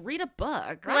also like read a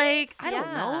book. Right? Like I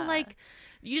don't know. Like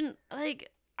you didn't like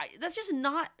that's just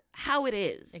not how it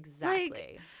is. Exactly.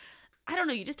 Like, I don't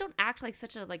know. You just don't act like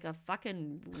such a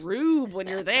fucking rube when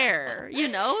you're there. You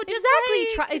know, just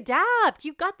exactly. Adapt.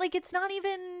 You've got like it's not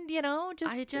even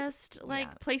I just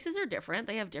places are different.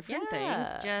 They have different things.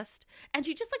 And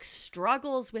she just like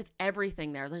struggles with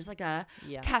everything there. There's like a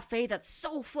cafe that's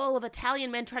so full of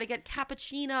Italian men trying to get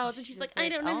cappuccinos, and she's like, I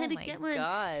don't know how to get one.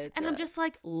 And I'm just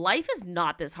like, life is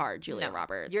not this hard, Julia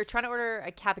Roberts. You're trying to order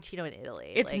a cappuccino in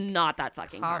Italy. It's not that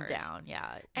fucking hard. Calm down.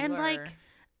 Yeah, and like.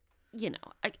 you know,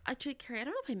 actually, Carrie, I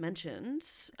don't know if I mentioned.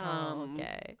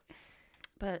 Okay.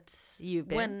 But you've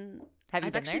been.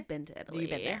 I've actually been to Italy. You've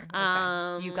been there.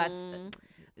 Okay. You got.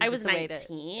 I was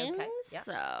 19,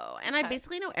 so and I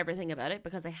basically know everything about it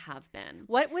because I have been.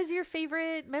 What was your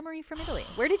favorite memory from Italy?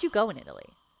 Where did you go in Italy?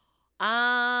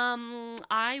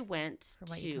 I went to.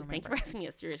 Thank you for asking me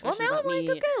a serious question. Well, now about I'm me.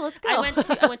 like, okay,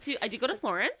 let's go. I did go to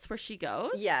Florence, where she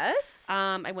goes. Yes.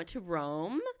 I went to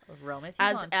Rome. Rome, if you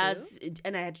want to.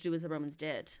 And I had to do as the Romans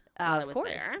did while I was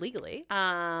there legally.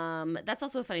 That's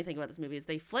also a funny thing about this movie is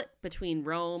they flip between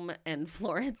Rome and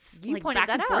Florence. You like pointed back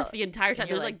that and forth out the entire time.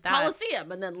 There's like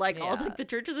Colosseum, and then like all the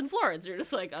churches in Florence. You're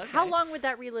just like, okay. How long would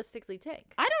that realistically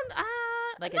take? I don't.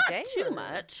 Like not a day? Too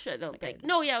much. I don't think. A,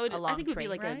 no, yeah. I think it would be train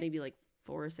like ride? maybe like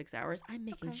 4 or 6 hours. I'm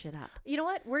making shit up. You know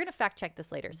what? We're gonna fact check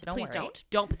this later, so Please worry.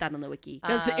 don't put that on the wiki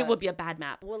because it will be a bad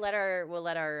map. We'll let our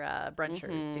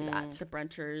brunchers do that. The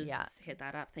brunchers, hit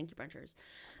that up. Thank you, brunchers.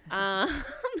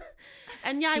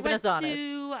 And Keeping I went us honest.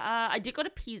 to. I did go to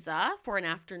Pisa for an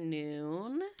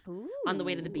afternoon on the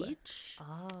way to the beach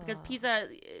because Pisa,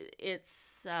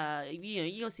 it's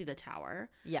you go see the tower.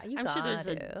 Yeah, I'm sure there's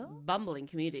a bumbling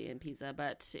community in Pisa,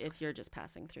 but if you're just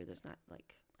passing through, there's not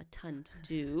like a ton to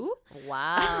do.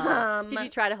 Wow. Did you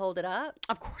try to hold it up?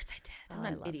 Of course I did. I'm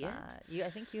not an idiot. I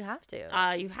think you have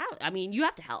to. You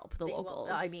have to help the locals.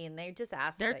 Well, I mean, they just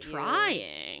ask. They're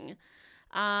trying.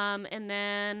 And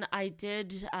then I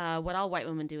did what all white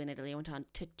women do in Italy. I went on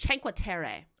to Cinque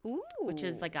Terre, which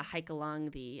is like a hike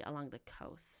along the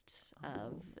coast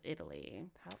of Italy.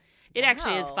 It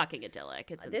actually is fucking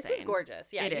idyllic. It's insane. This is gorgeous.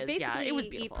 Yeah, it is. Basically, it was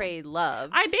beautiful. Eat, pray, love.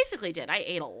 I basically did. I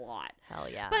ate a lot. Hell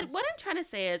yeah. But what I'm trying to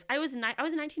say is, I was a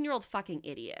 19-year-old fucking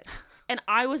idiot, and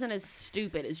I wasn't as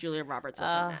stupid as Julia Roberts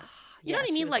was in this. You know what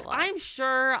I mean? Like, I'm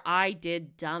sure I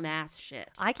did dumbass shit.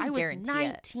 I guarantee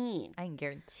 19. I can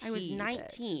guarantee. I was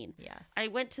 19. Yes. I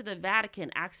went to the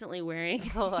Vatican accidentally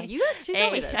wearing. Oh, you actually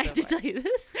told me this. I have to tell you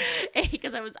this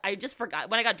because I just forgot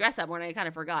when I got dressed up. When I kind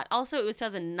of forgot. Also, it was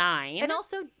 2009. And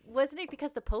also, wasn't it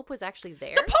because the Pope was actually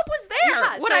there? The Pope was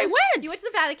there when I went. You went to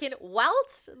the Vatican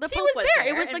whilst the Pope was there.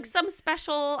 It was like some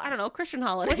special, I don't know, Christian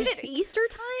holiday. Wasn't it Easter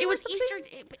time? It was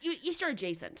Easter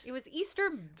adjacent. It was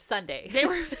Easter Sunday. They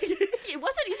were. It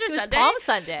wasn't Easter Sunday. Sunday. Palm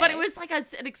Sunday. But it was like an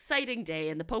exciting day,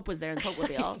 and the Pope was there in the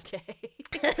Pope-mobile.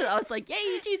 I was like,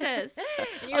 yay, Jesus.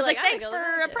 I was like, thanks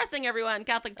for oppressing everyone,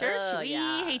 Catholic Church. We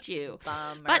hate you.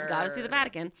 Bummer. But got to see the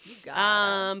Vatican. You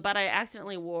got but I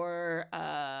accidentally wore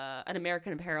an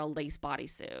American Apparel lace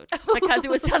bodysuit because it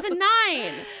was 2009.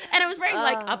 And I was wearing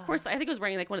of course, I think I was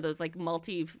wearing like one of those like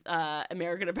multi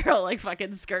American Apparel like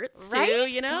fucking skirts too,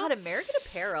 you know? God, American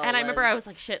Apparel. And I remember I was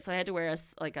like, shit, so I had to wear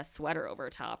a sweater over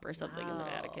top or something in the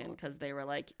Vatican because they were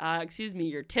like, excuse me,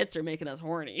 your tits are making us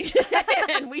horny.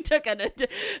 And we took an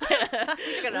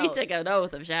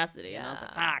oath of chastity. And I was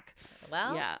like, fuck.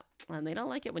 Well. Yeah. And they don't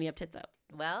like it when you have tits out.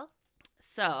 Well.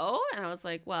 So, and I was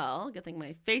like, well, good thing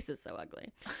my face is so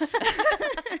ugly.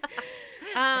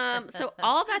 So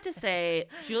all that to say,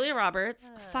 Julia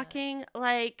Roberts, fucking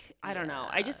like, I don't know.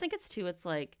 I just think it's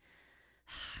like,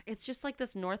 it's just like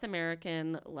this North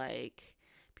American, like,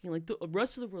 being like, the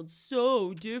rest of the world's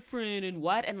so different and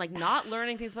what? And like not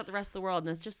learning things about the rest of the world. And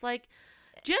it's just like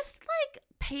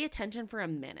pay attention for a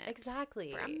minute.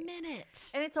 Exactly. For a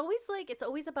minute. And it's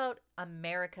always about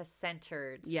America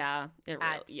centered. Yeah. You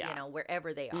know,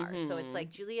 wherever they are. So it's like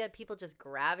Julia, people just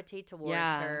gravitate towards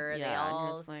her. Yeah. They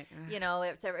all, like, you know,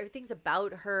 everything's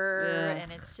about her.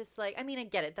 And it's just like, I mean, I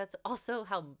get it. That's also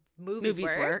how movies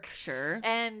work. Sure.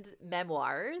 And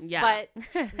memoirs. Yeah.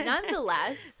 But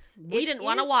nonetheless, we didn't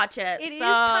want to watch it. It is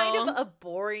kind of a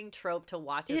boring trope to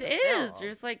watch. It is. You're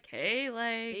just like, hey,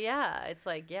 like. Yeah. It's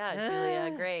like,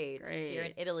 Julia, great. You're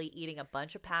in Italy eating a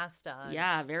bunch of pasta.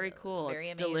 Yeah, very cool. Very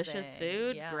it's amazing. Delicious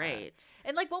food. Yeah. Great.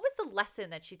 And like, what was the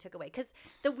lesson that she took away? Because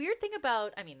the weird thing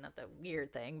about, I mean, not the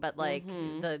weird thing, but like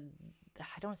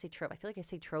I don't want to say trope. I feel like I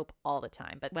say trope all the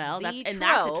time. But that's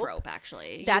a trope,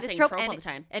 actually. That is trope, all the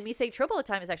time. And me saying trope all the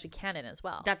time is actually canon as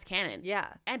well. That's canon. Yeah.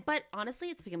 But honestly,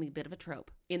 it's becoming a bit of a trope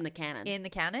in the canon. In the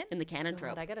canon? In the canon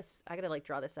trope. I gotta like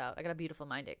draw this out. I gotta beautiful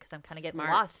mind it because I'm kind of getting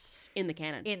Smart. lost in the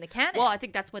canon. In the canon. Well, I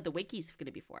think that's what the wiki's going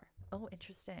to be for. Oh,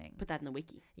 interesting. Put that in the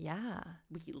wiki. Yeah.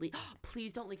 Wiki.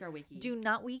 Please don't leak our wiki. Do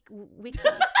not wiki.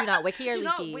 Do not wiki or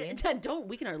leaky. Don't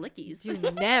weaken our lickies.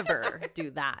 Do never do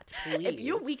that, please. If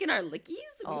you weaken our lickies,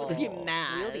 we'll be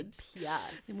mad. We'll be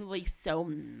pissed. We'll be so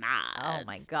mad. Oh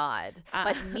my god.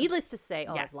 But needless to say,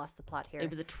 I've lost the plot here. It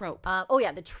was a trope.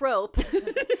 The trope,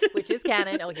 which is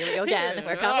canon. Oh, here we go again.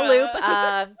 We're caught in the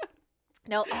loop.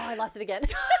 No, I lost it again.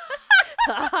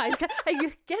 I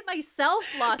get myself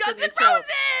lost in this trope. Guns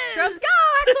N' Roses! Trope's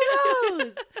gone! Axl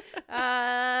Rose.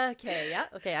 Okay, yeah.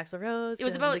 Okay, Axl Rose. It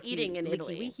was about eating in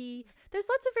Italy. Wiki. There's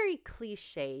lots of very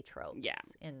cliche tropes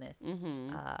in this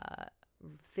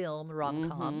film,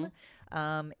 rom-com.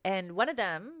 And one of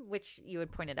them, which you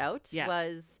had pointed out,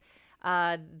 was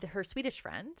her Swedish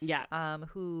friend.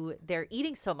 Who they're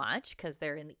eating so much because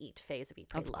they're in the eat phase of Eat,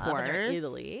 Pray, Love. And they're in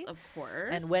Italy. Of course.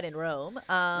 And when in Rome.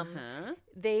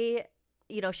 They...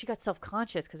 she got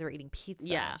self-conscious because they were eating pizza.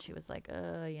 Yeah. And she was like,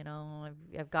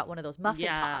 I've got one of those muffin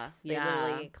tops. They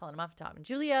literally call it a muffin top. And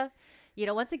Julia,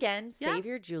 once again,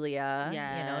 Savior Julia,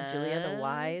 Julia, the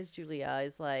wise Julia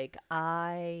is like,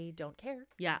 I don't care.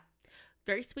 Yeah.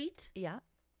 Very sweet. Yeah.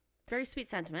 Very sweet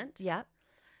sentiment. Yeah.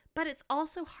 But it's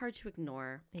also hard to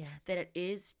ignore that it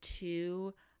is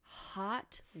two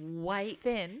hot, white,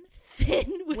 thin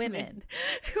women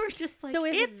who are just like, so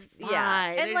it's fine.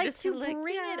 Yeah. And like to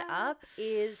bring it up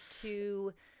is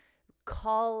to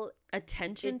call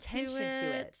attention to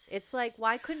it. It's like,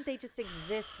 why couldn't they just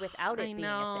exist without it being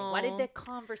a thing? Why did the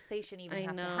conversation even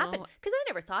have to happen? Because I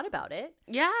never thought about it.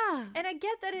 Yeah. And I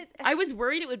get that I was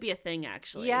worried it would be a thing,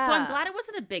 actually. Yeah. So I'm glad it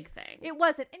wasn't a big thing. It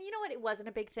wasn't. And you know what? It wasn't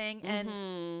a big thing.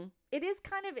 And it is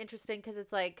kind of interesting because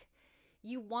it's like,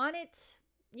 you want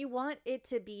it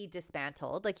to be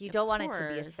dismantled. Like, you don't want it to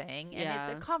be a thing. And it's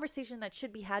a conversation that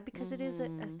should be had because it is a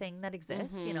thing that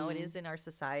exists. It is in our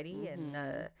society and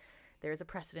there's a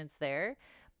precedence there.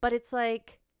 But it's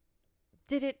like,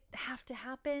 did it have to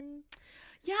happen?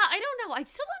 Yeah, I don't know. I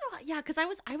still don't know. Yeah, because I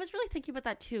was really thinking about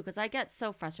that too, because I get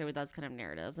so frustrated with those kind of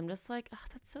narratives. I'm just like, oh,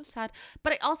 that's so sad.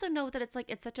 But I also know that it's like,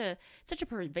 it's such a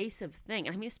pervasive thing.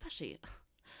 And I mean, especially,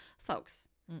 folks,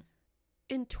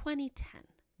 in 2010,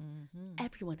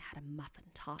 everyone had a muffin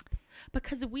top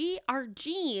because our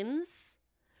genes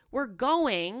were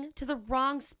going to the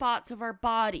wrong spots of our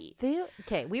body.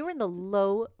 We were in the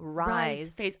low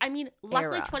rise phase. I mean,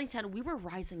 luckily 2010, we were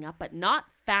rising up, but not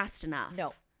fast enough.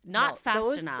 Not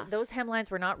fast enough. Those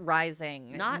hemlines were not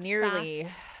rising nearly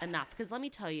fast enough. Because let me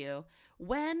tell you,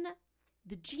 when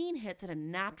the gene hits at a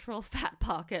natural fat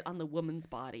pocket on the woman's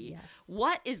body,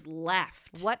 what is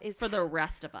left for the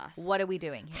rest of us? What are we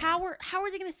doing here? How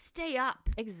are they going to stay up?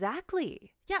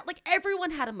 Exactly. Yeah, like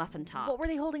everyone had a muffin top. What were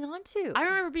they holding on to? I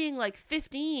remember being like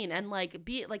 15 and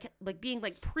being like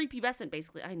prepubescent,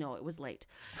 basically. I know it was late.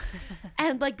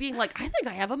 And like being like, I think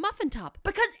I have a muffin top.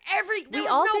 Because there was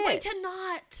no way to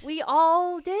not. We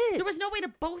all did. There was no way to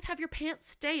both have your pants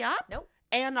stay up. Nope.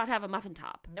 And not have a muffin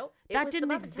top. Nope. That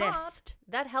didn't exist.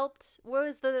 That helped. That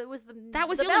was the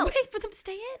only way for them to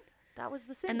stay in. That was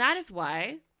the cinch. And that is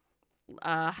why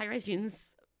high-rise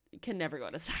jeans can never go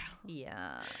out of style.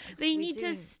 Yeah. They need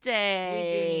to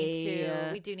stay.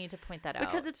 We do need to point that out.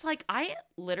 Because it's like, I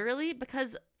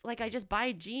just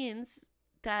buy jeans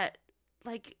that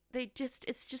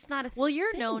it's just not a thing. Well,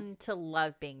 you're known to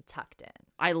love being tucked in.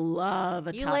 I love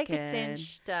a tuck in. You like a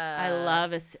cinched I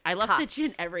love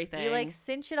cinching everything. You like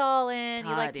cinch it all in.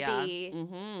 You like to be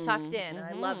tucked in. And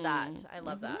I love that.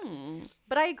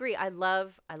 But I agree. I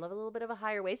love a little bit of a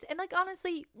higher waist. And like,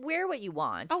 honestly, wear what you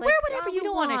want. Oh, wear whatever you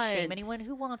don't want. want to shame anyone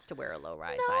who wants to wear a low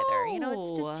rise either.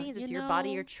 It's just jeans. It's your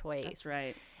body, your choice. That's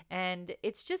right. And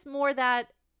it's just more that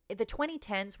the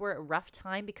 2010s were a rough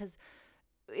time because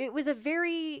it was a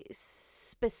very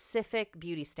specific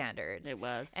beauty standard. It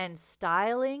was. And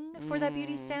styling for that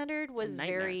beauty standard was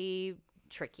very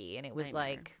tricky. And it was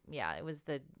it was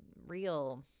the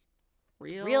real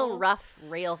rough,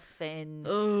 rail thin,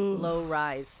 low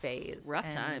rise phase. Rough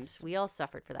times. We all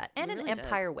suffered for that. And we an really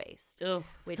empire waist,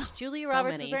 which Julia so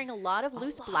Roberts many. was wearing a lot of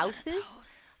loose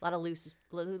blouses, a lot of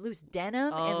loose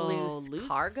denim and loose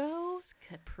cargo.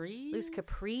 Loose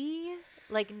capri.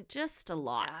 Like, just a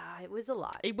lot. It was a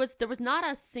lot. There was not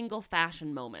a single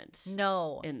fashion moment.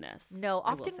 In this. No.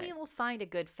 Often we will find a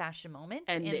good fashion moment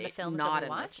in the films that we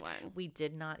watch. This one. We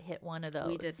did not hit one of those.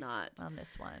 We did not on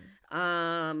this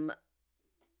one.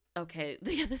 Okay,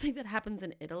 the other thing that happens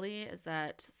in Italy is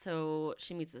that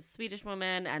she meets this Swedish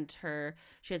woman and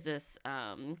she has this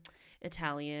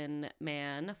Italian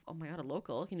man. Oh my god, a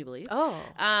local, can you believe?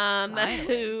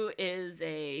 Who is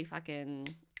a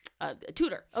fucking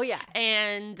tutor. Oh yeah.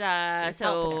 And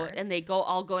and they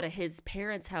all go to his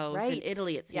parents' house in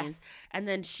Italy, it seems. Yes. And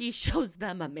then she shows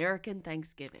them American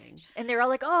Thanksgiving. And they're all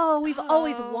like, "Oh, we've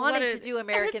always wanted to do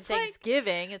American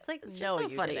Thanksgiving." It's like, it's no, so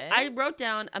funny. Didn't. I wrote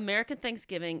down American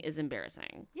Thanksgiving is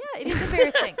embarrassing. Yeah, it is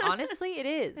embarrassing. Honestly, it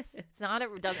is. It's not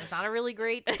a really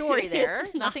great story there.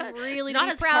 Nothing really to be proud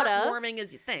of. It's not as heartwarming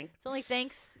as you think. It's only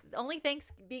only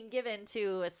thanks being given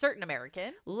to a certain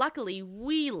American. Luckily,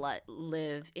 we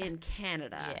live in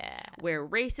Canada, where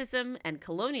racism and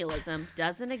colonialism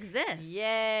doesn't exist.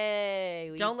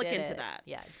 Yay! Don't look into that.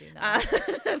 Yeah, do not.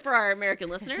 For our American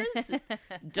listeners,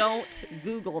 don't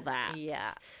Google that.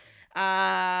 Yeah.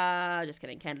 Just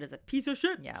kidding. Canada's a piece of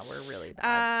shit. Yeah, we're really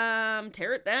bad.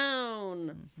 Tear it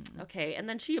down. Okay, and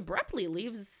then she abruptly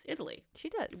leaves Italy. She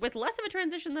does. With less of a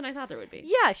transition than I thought there would be.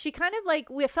 Yeah, she kind of like,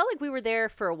 we felt like we were there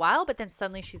for a while, but then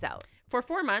suddenly she's out. For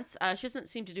 4 months, she doesn't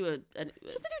seem to do a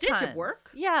stitch of work.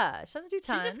 Yeah, she doesn't do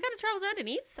tons. She just kind of travels around and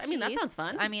eats. I mean, that sounds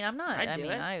fun. I mean, I'm not. I'd do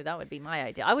it. That would be my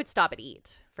idea. I would stop at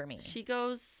eat for me. She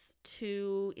goes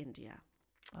to India.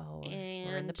 Oh, and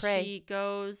we're in the prey. She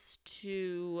goes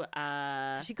to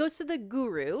she goes to the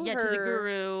guru. Yeah, to the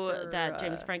guru that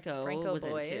James Franco was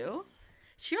boys. into.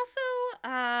 She also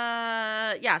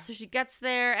so she gets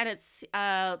there, and it's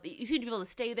you seem to be able to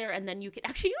stay there, and then you can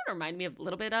actually, you know what it reminded me of a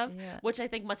little bit of, which I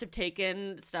think must have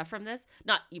taken stuff from this,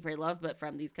 not Eat, Pray, Love, but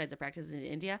from these kinds of practices in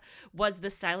India, was the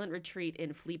silent retreat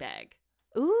in Fleabag.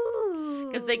 Ooh,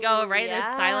 because they go right, it's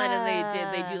silent,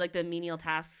 and they do like the menial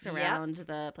tasks around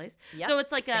the place. So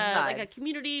it's like a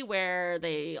community where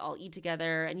they all eat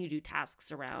together, and you do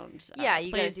tasks around.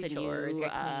 You gotta do chores, you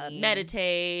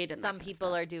meditate. And some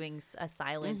people are doing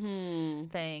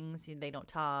silent things; they don't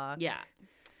talk.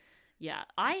 Yeah.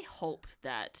 I hope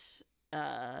that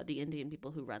the Indian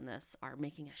people who run this are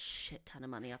making a shit ton of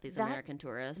money off these American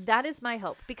tourists. That is my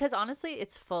hope, because honestly,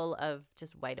 it's full of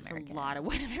just white Americans. There's a lot of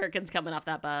white Americans coming off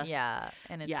that bus. Yeah,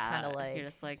 and it's kind of like, you're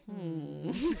just like,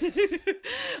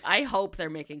 I hope they're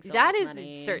making so that much is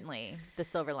money. Certainly the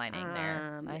silver lining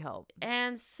there. I hope.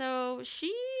 And so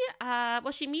she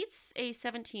meets a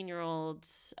 17-year-old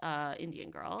Indian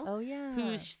girl. Oh yeah,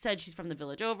 who said she's from the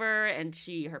village over, and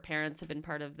her parents have been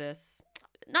part of this.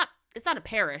 It's not a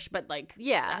parish, but like,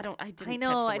 I don't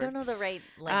know the right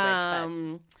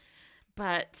language,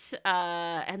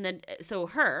 and then so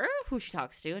who she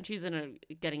talks to, and she's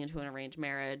getting into an arranged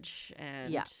marriage,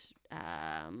 and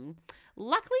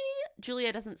luckily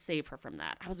Julia doesn't save her from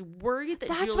that. I was worried that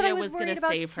Julia was going to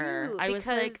save her. I was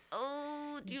like,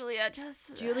 Julia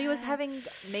was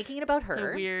making it about her,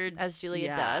 so weird, as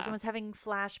Julia does, and was having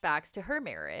flashbacks to her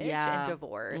marriage and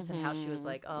divorce, and how she was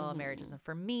like, marriage isn't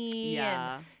for me,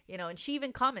 and and she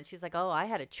even comments, she's like, I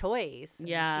had a choice, and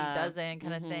she doesn't,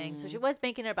 kind of thing. So she was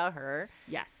making it about her,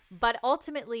 but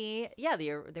ultimately,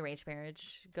 the arranged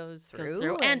marriage goes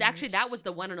through, and actually that was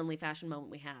the one and only fashion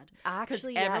moment we had.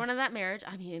 Actually, everyone in that marriage,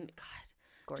 I mean, God.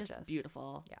 Gorgeous. Just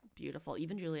beautiful. Yeah. Beautiful.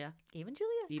 Even Julia.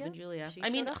 Julia. I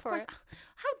mean, of course,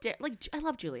 how dare, I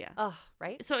love Julia. Oh,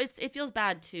 right. So it feels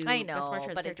bad to I know,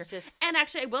 but it's just. And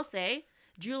actually, I will say,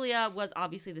 Julia was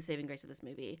obviously the saving grace of this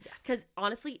movie. Because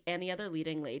honestly, any other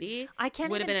leading lady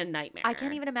would have been a nightmare. I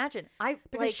can't even imagine.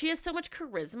 Because she has so much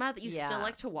charisma that you still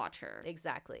like to watch her.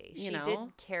 Exactly. She did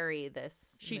carry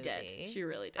this movie. Did. She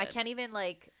really did. I can't even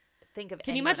think of.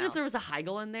 Can you imagine if there was a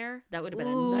Heigl in there? That would have been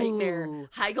a nightmare.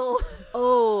 Heigl.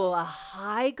 Oh, a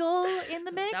Heigl in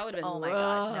the mix? That would have been rough. My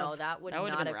God. No, that would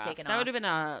not have taken off. That would have been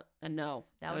a no.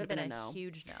 That would have been a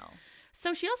huge no.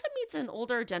 So she also meets an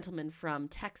older gentleman from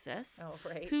Texas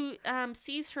who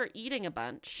sees her eating a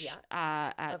bunch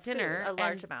at dinner. A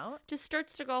large amount. Just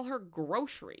starts to call her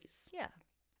groceries. Yeah.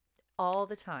 All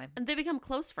the time. And they become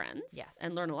close friends. Yes.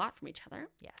 And learn a lot from each other.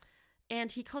 Yes. And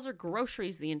he calls her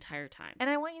groceries the entire time. And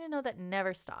I want you to know that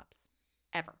never stops.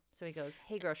 Ever. So he goes,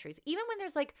 hey, groceries. Even when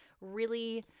there's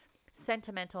really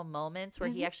sentimental moments where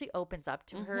he actually opens up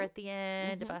to her at the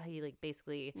end about how he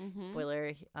basically,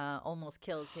 spoiler, almost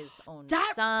kills his own son.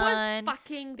 That was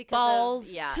fucking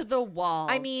balls to the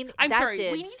walls. I mean, I'm sorry.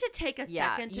 We need to take a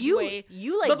second to do a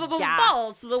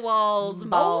balls to the walls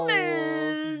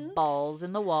moment. Balls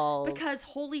in the walls. Because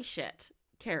holy shit.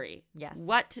 Carrie, yes.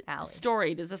 What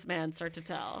story does this man start to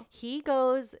tell? He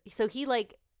goes, so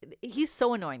he's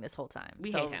so annoying this whole time.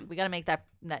 We hate him. We got to make that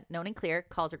known and clear.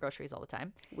 Calls her groceries all the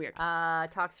time. Weird.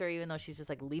 Talks to her even though she's just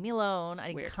like, leave me alone.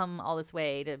 I didn't come all this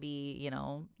way to be,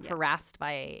 harassed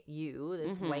by you,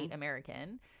 this white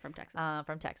American from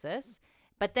Texas.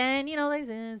 But then,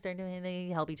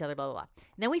 they help each other, blah, blah, blah.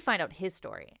 And then we find out his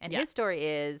story. And his story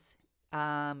is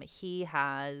he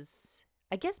has,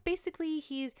 I guess basically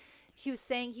he was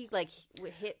saying he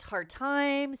hit hard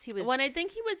times. He was. When I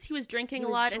think he was drinking a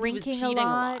lot and he was cheating a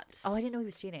lot. Oh, I didn't know he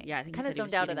was cheating. Yeah, I think kind of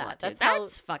zoned out of that.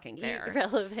 That's fucking fair.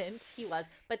 Irrelevant he was.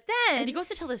 But then and he goes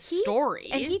to tell this story,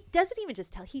 and he doesn't even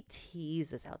just tell. He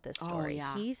teases out this story. Oh,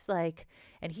 yeah. He's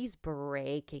and he's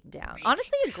breaking down.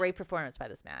 Honestly, a great performance by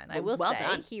this man. I will say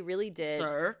done. He really did.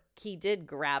 Sir. He did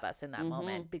grab us in that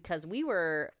moment because we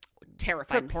were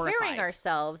terrified, preparing horrified.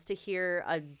 ourselves to hear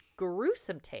a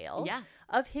gruesome tale Yeah.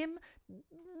 of him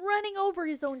running over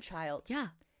his own child. Yeah.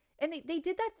 And they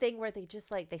did that thing where they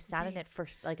just like they sat in it for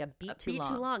like a beat too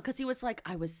long. Because he was like,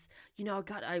 I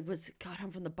got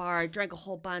home from the bar. I drank a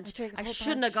whole bunch. I whole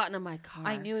shouldn't bunch. have gotten in my car.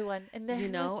 I knew one, and then you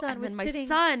know, my son and was then my sitting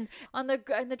son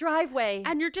in the driveway,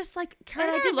 and you're just like, Karen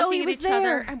And I and I didn't are know he looking at was each other,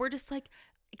 there. and we're just like,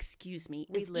 excuse me,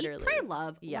 We is literally- Eat, Pray,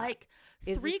 Love yeah. like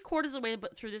Is this- 3/4 of the way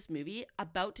through this movie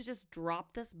about to just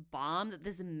drop this bomb that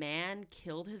this man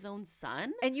killed his own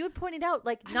son? and you had pointed out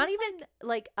like I not was even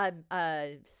like a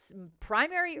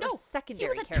primary No, or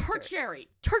secondary. he was a character.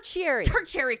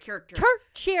 tertiary character.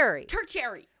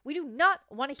 Tertiary. We do not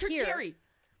want to hear Tertiary.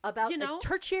 about You know? a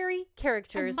tertiary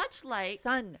character's And much like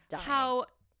son dying. how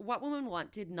What Women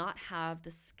Want did not have the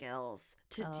skills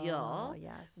to deal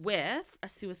yes. with a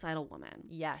suicidal woman.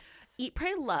 Yes. Eat,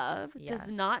 Pray, Love does Yes.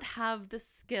 not have the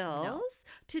skills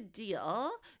to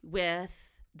deal with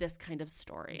this kind of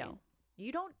story. No.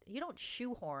 You don't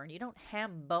shoehorn, you don't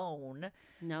ham bone,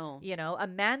 No. you know, a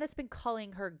man that's been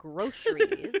calling her groceries.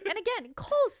 And again,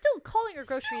 still calling her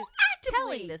groceries,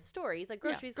 telling this story. He's like,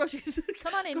 groceries. Groceries.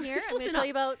 Come on in here. Groceries, I'm going to listen tell up.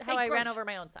 you about how Hey, I ran Grosh. over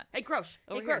my own son. Hey, Grosh.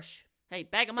 Hey, Over here. Grosh. Hey,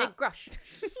 bag him Big up. Grosh.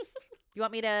 You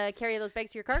want me to carry those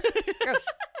bags to your car? Grosh.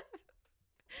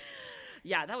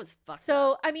 Yeah, that was fucked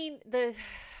So, up. I mean, the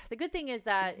good thing is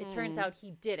that it turns out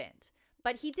he didn't.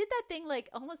 But he did that thing like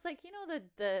almost like, you know,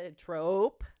 the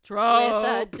trope.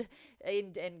 Trope. With,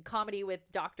 in comedy with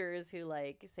doctors who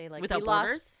like say like Without we lost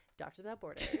Borders? Doctors Without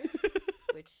Borders,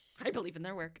 which I believe in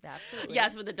their work. absolutely.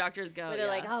 Yes, when the doctors go. Where they're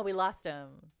like, oh, we lost him.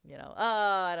 You know,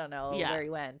 oh, I don't know Yeah. where he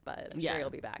went, but I'm Yeah. sure he'll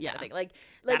be back. Yeah. Kind of thing. Like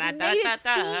they made it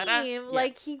seem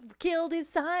like he killed his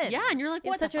son. Yeah, and you're like, in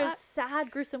what the such a fuck?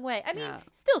 sad, gruesome way. I mean, Yeah.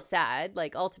 still sad.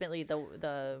 Like ultimately,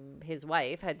 his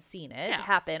wife had seen it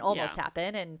happen, almost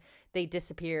happen, and they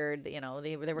disappeared. You know,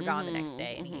 they were gone the next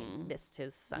day, and he missed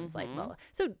his son's life. Well,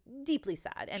 so deeply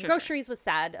sad. And Sure. Groceries was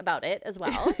sad about it as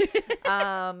well.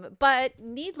 But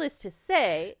needless to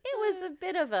say, it was a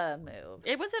bit of a move.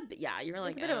 It was you were It like,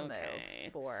 was a bit of a okay.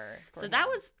 move for So that him.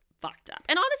 was fucked up.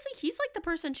 And honestly, he's like the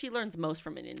person she learns most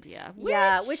from in India.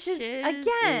 Which is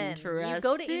again, you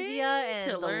go to India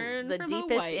and to learn the from a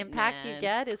deepest white impact you man.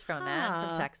 get is from a man Ah,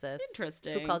 from Texas.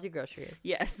 interesting. Who calls you groceries.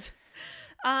 Yes.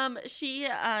 She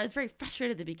is very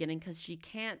frustrated at the beginning because she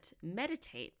can't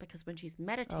meditate, because when she's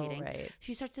meditating, right.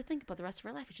 she starts to think about the rest of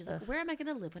her life. And she's like, where am I going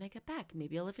to live when I get back?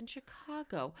 Maybe I'll live in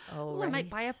Chicago. Oh, I might right.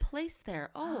 buy a place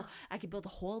there. Oh, I could build a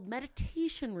whole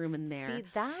meditation room in there. See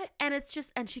that? And it's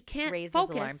just, and she can't Raises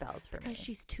focus alarm bells for me. because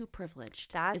she's too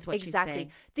privileged. That is what exactly. she's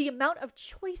saying. The amount of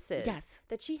choices Yes.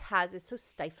 that she has is so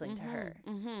stifling to her.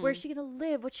 mhm. Where's she gonna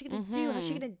live? What's she gonna do? How's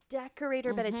she gonna decorate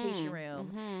her meditation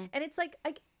room? And it's like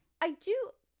I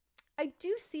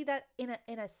do see that in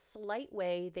a slight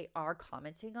way they are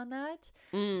commenting on that.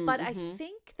 But I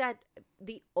think that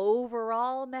the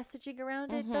overall messaging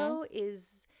around it though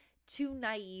is too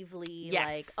naively like,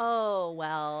 Yes. oh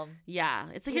well. Yeah,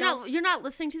 it's like You you're not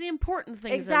listening to the important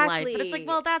things in life. But it's like, Exactly.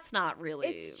 well, that's not really.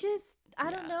 It's just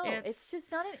I don't yeah, know. it's- It's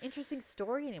just not an interesting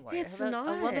story anymore. It's About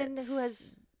a woman not. who has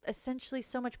essentially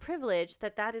so much privilege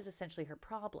that is essentially her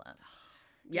problem.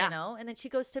 Yeah. You know? And then she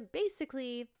goes to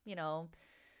basically, you know,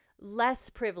 less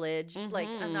privileged. Like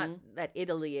I'm not that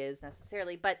Italy is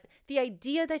necessarily, but the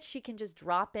idea that she can just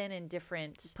drop in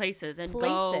different places and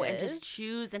go and places. just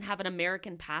choose and have an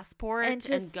American passport And and,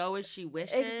 just- go as she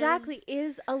wishes. exactly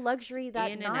is a luxury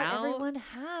that In and not everyone out.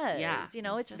 has. Yeah, You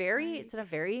know, it's it's just it's a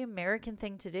very American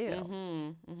thing to do.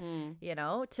 Mm-hmm. You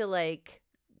know, to like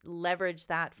leverage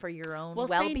that for your own We'll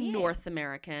well-being. say North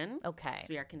American. Okay. 'cause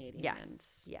we are Canadian.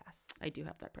 Yes. Yes. And I do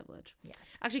have that privilege. Yes.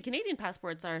 Actually, Canadian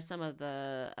passports are some of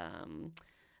the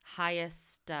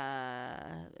highest. They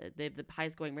have the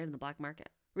highest going rate in the black market.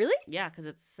 Really? Yeah, because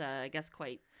it's I guess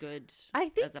quite good. I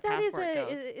think as a that is passport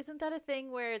goes. isn't that a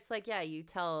thing where it's like, yeah, you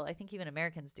tell, I think even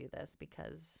Americans do this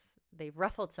because they've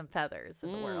ruffled some feathers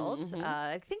in the world.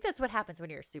 I think that's what happens when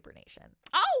you're a super nation.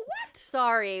 Oh, what?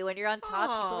 Sorry, when you're on top,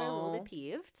 people are a little bit Oh.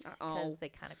 peeved because Uh-oh. they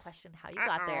kind of question how you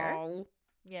got there, Uh-oh.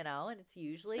 you know, and it's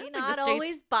usually I don't think not the States-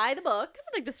 always by the books. I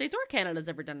don't think the States or Canada's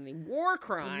ever done any war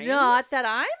crimes. Not that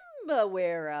I'm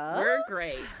aware of. We're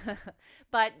great.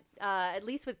 But at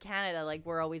least with Canada, like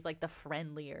we're always like the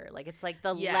friendlier, like it's like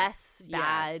the Yes, less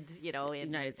bad, yes. you know, in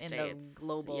United in States, the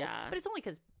global. yeah. But it's only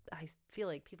because I feel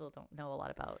like people don't know a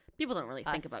lot about People don't really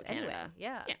think us about anyway. Canada.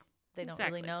 Yeah, Yeah, they don't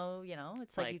exactly. really know. You know,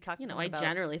 it's like you talk to you know, someone I about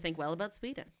generally think well about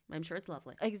Sweden. I'm sure it's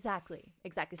lovely. exactly.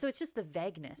 So it's just the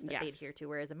vagueness that they Yes. adhere to,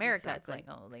 whereas America, Exactly. it's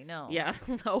like, oh, they know. Yeah,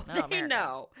 no, No, they America.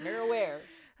 know. They're aware.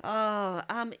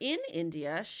 In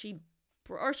India, she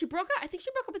or she broke up. I think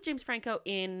she broke up with James Franco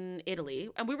in Italy,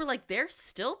 and we were like, they're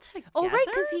still together. Oh, right,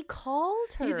 because he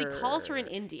called her. Because he calls her in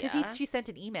India. Because she sent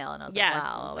an email, and I was Yes,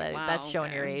 like, I was like, wow, that's showing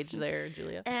okay. your age there,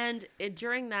 Julia. And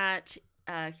during that,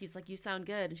 he's like, you sound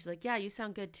good. And she's like, yeah, you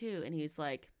sound good too. And he's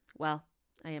like, well,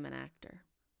 I am an actor.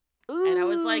 Ooh, and I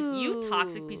was like, you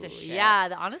toxic piece of shit. Yeah,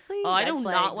 honestly. Oh, I red do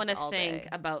flags not want to all think day.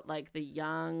 about like the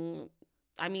young.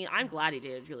 I mean, I'm glad he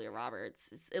dated Julia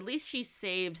Roberts. At least she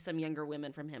saved some younger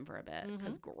women from him for a bit.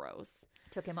 Because gross.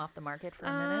 Took him off the market for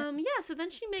a minute. Yeah, so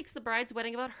then she makes the bride's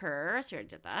wedding about her. She already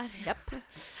did that. Yep.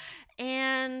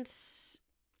 And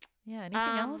yeah, anything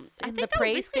else I in think the that was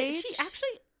praise basically-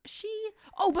 stage?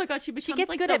 oh my god, she becomes gets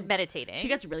like good the- at meditating. She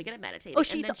gets really good at meditating. Oh,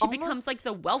 she's and then she becomes almost- like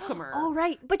the welcomer. Oh,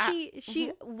 right. But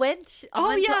she went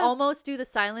on to yeah. almost do the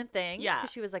silent thing. Yeah.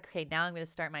 Because she was like, okay, now I'm going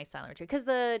to start my silent retreat. Because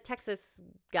the Texas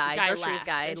guy groceries left,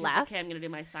 guy and she's left. Like, okay, I'm gonna do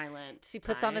my silent. She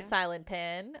puts on the time. silent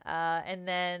pin, and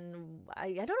then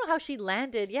I don't know how she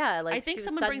landed. Yeah, like I think she was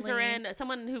someone brings her suddenly- in.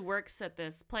 Someone who works at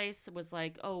this place was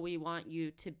like, "Oh, we want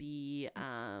you to be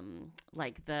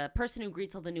like the person who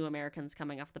greets all the new Americans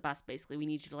coming off the bus. Basically, we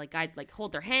need you to like guide, like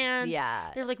hold their hands."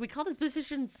 Yeah. They're like, we call this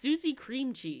position Susie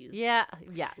Cream Cheese. Yeah,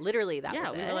 literally that yeah,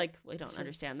 was we it. were like, we don't Which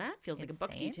understand is that. Feels like a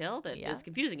book insane. detail that Yeah. is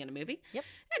confusing in a movie. Yep.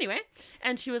 Anyway,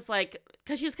 and she was like,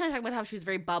 because she was kind of talking about how she was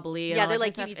very bubbly. And Yeah, all they're that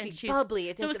like, kind you of need to stuff, be and she's- bubbly.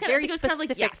 It's so it was a kind of- I very think it was kind of like,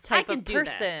 specific yes, type I can of do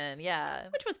person. this. Yeah.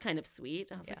 Which was kind of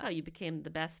sweet. I was like, Yeah. oh, you became the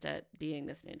best at being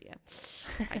this in India,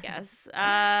 I guess.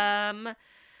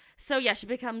 So yeah, she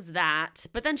becomes that,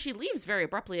 but then she leaves very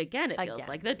abruptly again. It feels Again,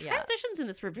 like the yeah. transitions in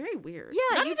this were very weird.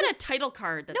 Yeah, not you even just- a title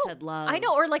card that No, said love. I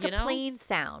know, or like you a know? plain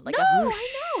sound, like no, a whoosh. I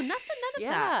know, none of Yeah.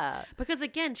 that. Because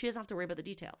again, she doesn't have to worry about the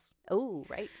details. Oh,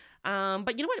 right.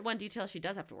 But you know what? One detail she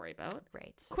does have to worry about.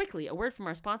 Right. Quickly, a word from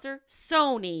our sponsor,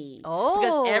 Sony. Oh,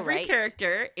 because every right.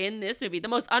 character in this movie, the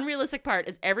most unrealistic part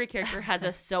is every character has a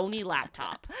Sony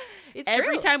laptop. It's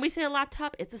Every true. time we say a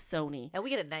laptop, it's a Sony. And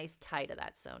we get a nice tie to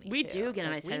that Sony. We too. do get a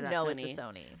Like, nice tie to that We know Sony. it's a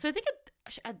Sony. So I think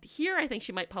here, I think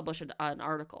she might publish an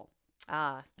article.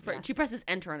 Ah, yes. She presses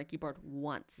enter on a keyboard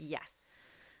once. Yes.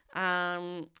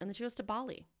 And then she goes to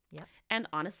Bali. Yep. And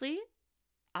honestly,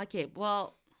 okay,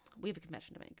 well, we have a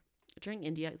confession to make. During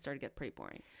India, it started to get pretty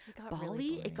boring. It got Bali,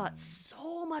 really it got boring.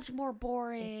 so much more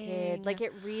boring. It did. Like,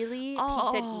 it really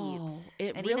Oh, peaked at Eat.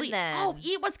 It And really. even then, Oh,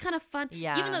 Eat was kind of fun.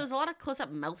 Yeah. Even though there was a lot of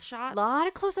close-up mouth shots. a lot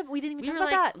of close up. We didn't even We talk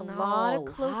were about like, that. A lot of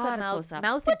no, close lot up of mouth, close-up.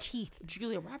 mouth and teeth.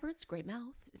 Julia Roberts, great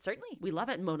mouth. Certainly. We love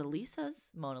it. Mona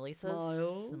Lisa's. Mona Lisa's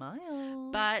Smile. smile.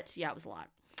 But yeah, it was a lot.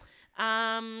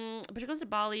 But she goes to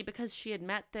Bali because she had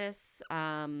met this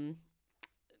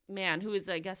man who is,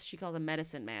 I guess she calls a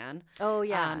medicine man. Oh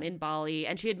yeah. In Bali,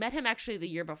 and she had met him actually the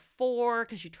year before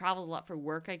because she traveled a lot for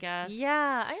work, I guess.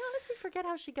 Yeah, I honestly forget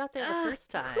how she got there the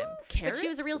first time. Who cares? But she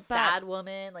was a real But- sad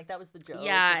woman. Like that was the joke.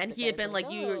 Yeah, was and the he had guy's been like,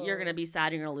 you're gonna "Oh." be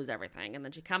sad, you're gonna lose everything, and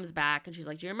then she comes back and she's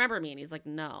like, do you remember me? And he's like,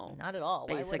 no, Not at all.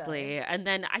 Why would basically. I? And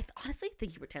then I honestly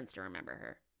think he pretends to remember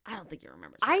her. I don't think he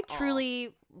remembers her I at all.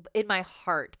 truly, in my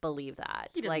heart, believe that.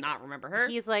 He does like, not remember her.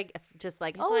 He's like, just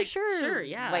like, He's oh like, sure,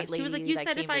 yeah. White lady she was like, you that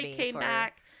said if to I me came for-"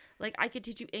 back, like I could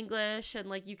teach you English and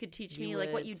like you could teach You me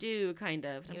like what you would. do, kind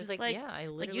of. And He I'm was just like, yeah, I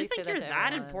like literally you think say you're to that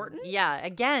everyone. important? Yeah,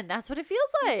 again, that's what it feels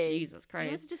like. Jesus He was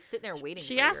Christ. just sitting there waiting.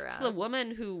 She for your asks the ass. woman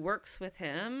who works with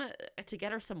him to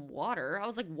get her some water. I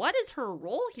was like, what is her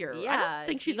role here? I Yeah, don't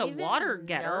think do she's you a even water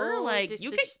getter. know? Like, Just-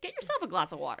 you just- get yourself a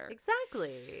glass of water.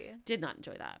 Exactly. Did not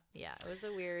enjoy that. Yeah, it was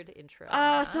a weird intro.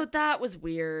 So that was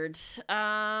weird.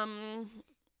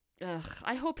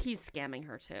 I hope he's scamming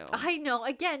her too. I know.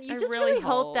 Again, you I just really really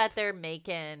hope that hope. they're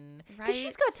making because she's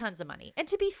Right? got tons of money. And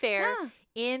to be fair,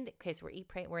 Yeah. so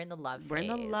we're in the love We're in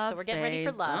the phase. love so we're getting ready for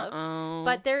phase. love. Uh-oh.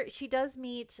 But she does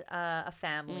meet a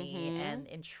family, Mhm. and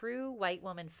in true white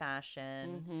woman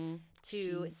fashion, Mhm.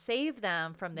 to She- save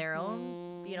them from their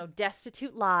own, Mhm.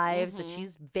 destitute lives that Mhm.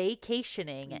 she's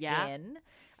vacationing Yeah. in.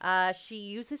 She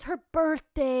uses her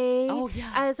birthday Oh,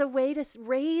 yeah. as a way to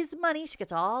raise money. She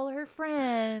gets all her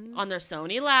friends on their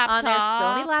Sony laptops. on their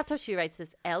Sony laptop. She writes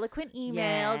this eloquent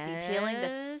email detailing the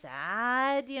Yes.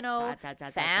 sad,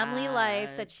 Sad, family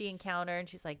life that sad. she encountered. And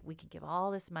she's like, we could give all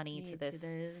this money to this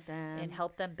and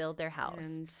help them build their house.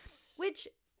 And Which,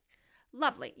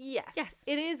 lovely. yes, Yes.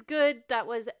 it is good. That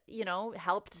was,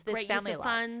 helped this Great family use of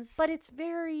life. funds. But it's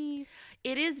very,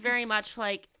 It is very much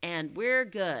like, and we're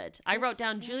good. I wrote It's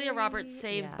down Julia Roberts very-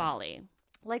 saves yeah. Bali.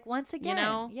 like, once again,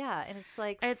 know? yeah. And it's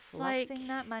like It's flexing like-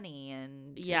 that money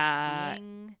and just Yeah.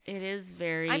 being, It is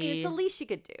very. I mean, it's the least she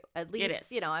could do. At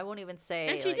least, is. I won't even say.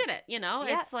 and she like- did it.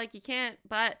 Yeah. It's like you can't.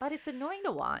 But But it's annoying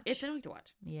to watch. it's annoying to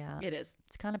watch. yeah. It is.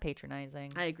 It's kind of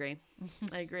patronizing. I agree.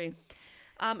 I agree.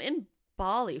 In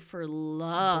Bali for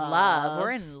love. Love.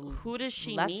 We're in. Who does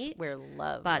she That's meet? where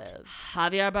love But lives.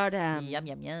 Javier Bardem. Yum,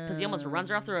 yum, yum. Because he almost runs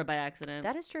her off the road by accident.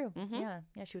 That is true. Yeah.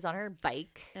 Yeah. She was on her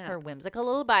bike, Yeah. her whimsical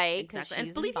little bike. 'cause Exactly. And I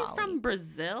she's believe in he's Bali. from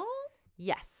Brazil.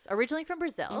 Yes. Originally from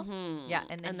Brazil. Mhm. Yeah.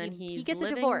 And then, he he's gets a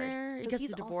living divorce. there. So He gets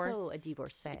he's a divorce. also a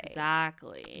divorcee.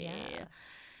 Exactly. Yeah.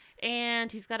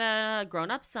 And he's got a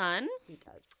grown-up son. He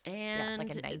does. And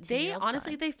like a they 19-year-old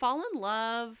honestly son. they fall in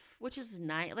love, which is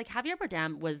nice. Like Javier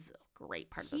Bardem was a great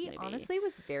part of this He movie. honestly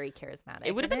was very charismatic.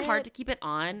 It would have in been hard to keep it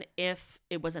on if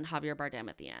it wasn't Javier Bardem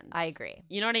at the end. I agree.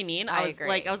 You know what I mean? I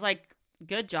I was like,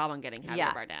 good job on getting Javier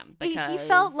Yeah. Bardem. He Because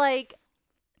felt like,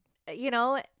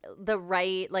 the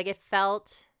right, like it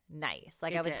felt nice.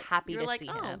 Like it I was did. happy You to were like, see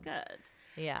oh, him. good.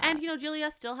 Yeah. And Julia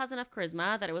still has enough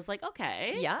charisma that it was like,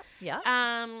 okay. yeah.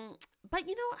 But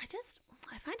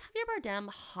I find Javier Bardem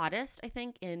hottest, I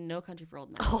think, in No Country for Old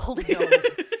Men. Oh no.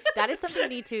 That is something you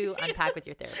need to unpack with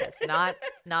your therapist, not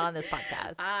on this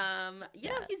podcast. You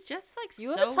know, he's just like You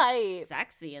have so a type.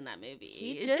 sexy in that movie.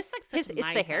 He It's just like such it's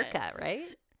my the type. haircut,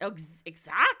 right?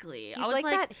 Exactly. He's I was like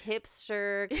that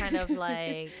hipster kind of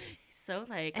like so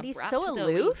like And he's abrupt so the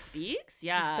way he aloof. speaks.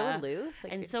 Yeah. he's so aloof.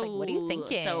 Like, And you're just like, what are you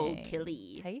thinking? so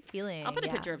killy. How are you feeling? I'll put a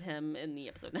Yeah. picture of him in the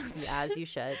episode notes. Yeah, as you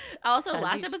should. Also, As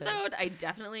last you should. episode, I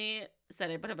definitely said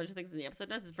I put a bunch of things in the episode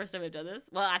notes. It's the first time I've done this.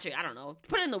 Well, actually, I don't know.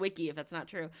 Put it in the wiki if that's not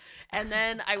true. And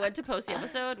then I went to post the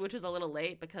episode, which was a little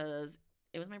late because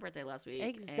it was my birthday last week.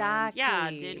 And yeah,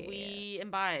 Exactly. did we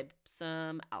imbibe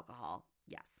some alcohol?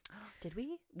 Yes. Did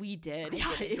we? We did. I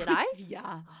Yeah, did. it Did was- I?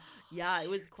 Yeah. Yeah, it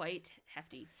was quite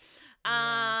hefty.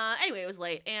 Anyway, it was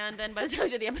late. And then by the time I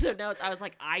did the episode notes, I was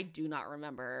like, I do not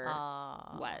remember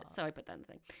what. So I put that in the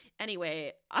thing.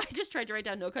 Anyway, I just tried to write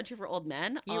down No Country for Old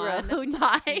Men. You on wrote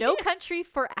my... No Country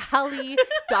for Ali ...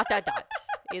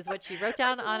 is what she wrote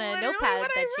down That's on a literally notepad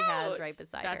what I that she has wrote. right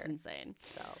beside That's her. insane.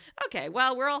 So Okay,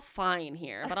 well, we're all fine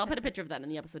here, but I'll put a picture of that in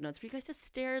the episode notes for you guys to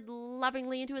stare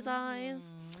lovingly into his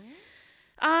eyes.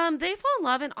 They fall in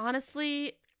love, and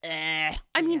honestly, I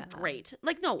mean, Yeah. great.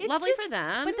 Like, no, It's lovely just- for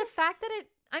them. But the fact that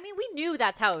we knew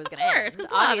that's how it was Of going to end. course, 'cause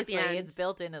love at the Obviously, end. it's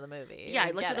built into the movie. Yeah, I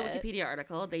We looked at get the it. Wikipedia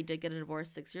article. They did get a divorce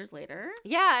 6 years later.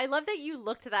 Yeah, I love that you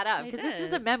looked that up I because this is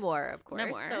a did. memoir, of course.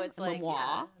 Memoir. So it's A like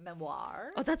memoir.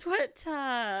 memoir. Oh, that's what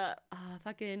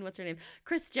fucking what's her name?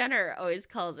 Kris Jenner always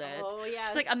calls it. Oh, yes.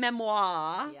 She's like a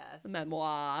memoir. Yes. A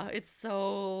memoir. It's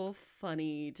so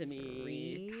funny to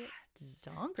me.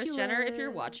 Sweet. Kris Jenner, if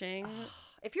you're watching,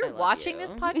 If I you're love watching you.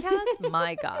 this podcast,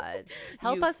 my God,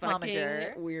 help you us, fucking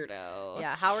Momager. weirdo.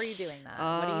 Yeah, how are you doing that?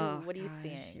 Oh, what are you gosh,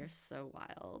 seeing? You're so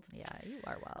wild. Yeah, you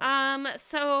are wild.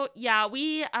 So yeah,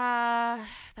 we that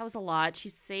was a lot. She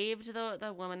saved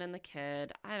the woman and the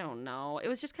kid. I don't know. It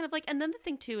was just kind of like, and then the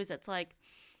thing too is it's like,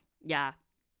 yeah,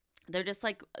 they're just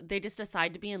like, they just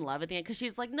decide to be in love at the end because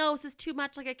she's like, no, this is too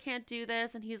much. Like, I can't do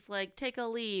this. And he's like, take a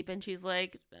leap. And she's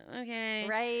like, okay.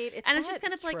 Right. And it's just that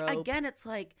kind of like, trope. again, it's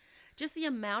like just the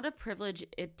amount of privilege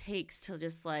it takes to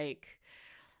just like,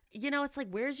 it's like,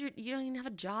 you don't even have a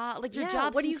job. Like, your Yeah,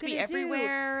 job what are seems you to be gonna do?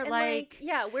 And like,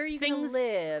 yeah, where are you going to things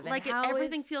live? like and how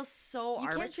everything is- feels so you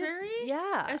can't just- arbitrary.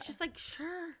 yeah. It's just like,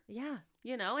 sure, Yeah.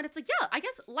 and it's like, yeah, I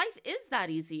guess life is that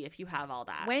easy if you have all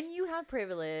that. When you have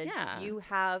privilege, Yeah. you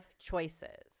have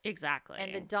choices. Exactly.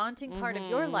 And the daunting part of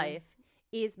your Mhm. life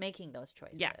is making those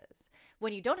choices.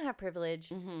 When you don't have privilege,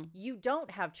 Mhm. you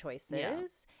don't have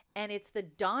choices. And it's the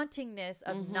dauntingness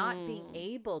of not being Mhm.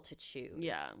 able to choose.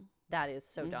 Yeah. That is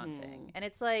so daunting. Mhm. And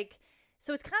it's like,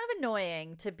 so it's kind of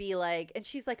annoying to be like, and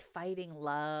she's like fighting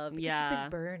love because she's Yeah. been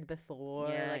burned before.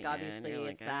 Yeah, like, yeah, and obviously, you're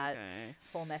it's like, that okay.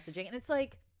 whole messaging. And it's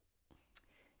like,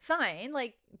 fine,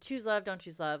 like, choose love, don't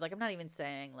choose love. Like, I'm not even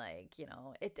saying, like,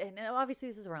 it, and obviously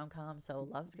this is a rom-com, so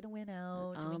love's gonna win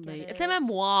out. and we get It's a it.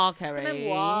 memoir, Carrie. It's a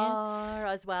memoir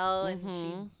as well, and she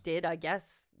Mhm. did, I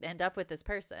guess, end up with this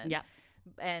person. Yeah.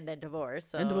 And then divorce.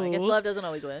 So And I guess divorce. love doesn't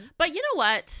always win. But you know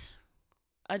what?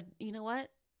 You know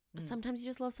what? Mm. Sometimes you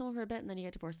just love someone for a bit and then you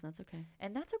get divorced, and that's okay.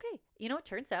 And that's okay. It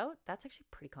turns out that's actually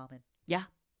pretty common. Yeah.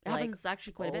 It Like, happens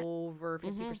actually quite a bit. Over Mhm.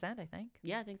 50%, I think.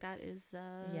 Yeah, I think that is,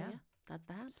 Yeah. that's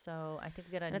that. So I think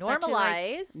we gotta And it's actually, like,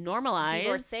 normalize normalize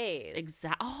divorcees.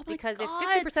 Oh my because God. if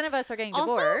 50% of us are getting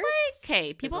Also, divorced, like, okay,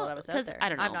 there's a people, lot of us out because there. I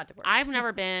don't know, I'm not divorced. I've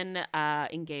never been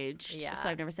engaged, Yeah. so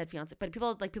I've never said fiance. But people,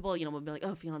 will be like,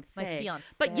 oh, fiance. My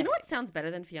fiance. But you know what sounds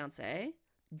better than fiance?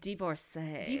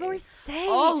 Divorcee. Divorcee.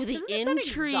 Oh, the Doesn't that sound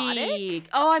exotic? intrigue.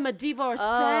 Oh, I'm a divorcee. Oh,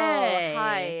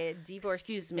 hi, divorcee.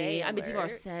 Excuse me, I'm a alert.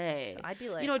 divorcee. I'd be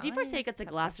like, divorcee I gets a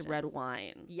have glass of red questions.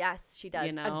 wine. Yes, she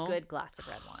does. know? A good glass of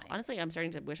red wine. Honestly, I'm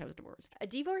starting to wish I was divorced. A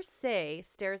divorcee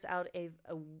stares out a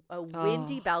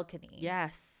windy Oh, balcony.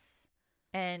 Yes.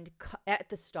 and at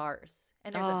the stars.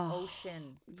 And there's an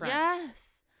ocean front.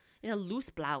 Yes. In a loose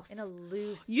blouse.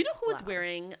 You know who was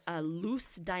wearing a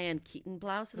loose Diane Keaton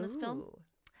blouse in this film?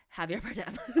 Javier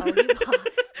Bardem. Oh, he was.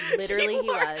 Literally, he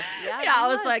was. Yeah, I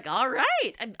was like, all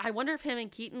right. I wonder if him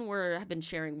and Keaton have been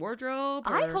sharing wardrobe.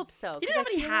 I hope so. He didn't have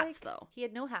any hats, though. He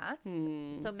had no hats.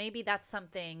 So maybe that's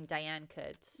something Diane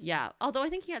could. Yeah. Although I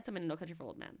think he had some in No Country for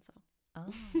Old Men. So. Oh,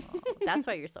 that's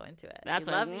why you're so into it. That's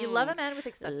you love a man with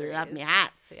accessories. Love me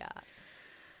hats. Yeah.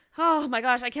 Oh my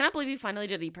gosh, I cannot believe we finally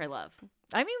did Eat, Pray, Love.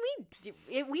 I mean,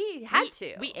 we had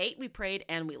to. We ate, we prayed,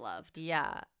 and we loved.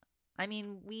 Yeah. I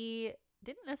mean, we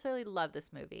didn't necessarily love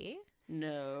this movie.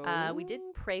 No. We did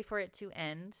pray for it to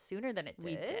end sooner than it did.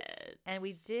 We did. And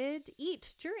we did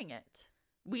eat during it.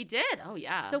 We did. Oh,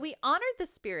 yeah. So we honored the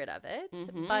spirit of it.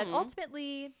 Mm-hmm. But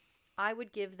ultimately, I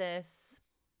would give this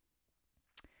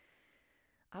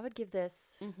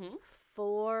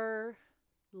 4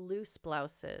 loose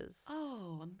blouses.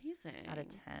 Oh, amazing. Out of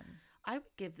 10. I would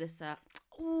give this I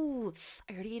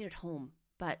already ate at home,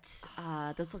 but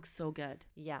those look so good.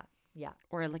 Yeah.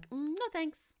 Or like, no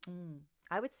thanks.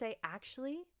 I would say,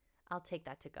 actually, I'll take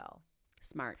that to go.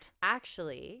 Smart.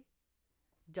 Actually,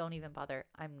 don't even bother.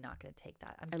 I'm not going to take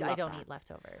that. I don't eat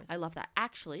leftovers. I love that.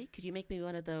 Actually, could you make me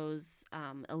one of those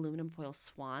aluminum foil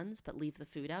swans, but leave the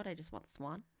food out? I just want the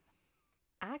swan.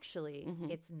 Actually,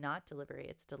 it's not delivery.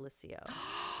 It's Delissio.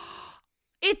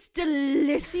 It's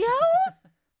Delissio?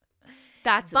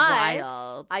 That's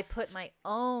wild. I put my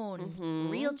own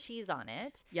real cheese on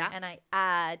it. Yeah. And I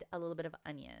add a little bit of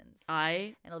onions.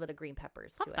 And a little bit of green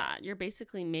peppers to it. You're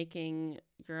basically making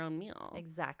your own meal.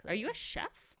 Exactly. Are you a chef?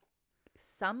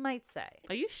 Some might say.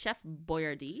 Are you Chef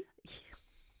Boyardee?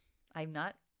 I'm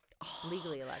not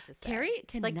legally allowed to say. Carrie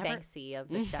can it's like never... Banksy of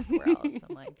the chef world.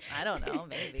 I'm like, I don't know,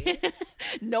 maybe.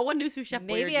 No one knows who Chef Boyardee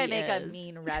is. Maybe I make a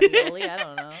mean ravioli. I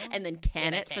don't know. And then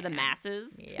can it for the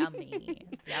masses. Yummy.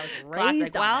 That was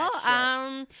raised on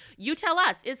that shit. You tell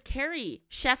us, is Carrie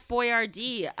Chef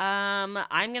Boyardee? I'm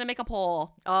gonna make a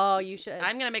poll. Oh, you should.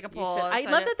 I'm gonna make a poll. I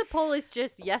love that the poll is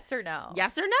just yes or no.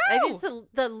 Yes or no. I think it's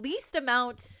the least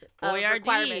amount of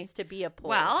requirements to be a poll.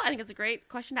 Well, I think it's a great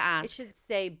question to ask. It should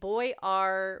say, boy,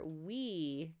 are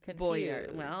we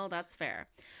confused? Well, that's fair.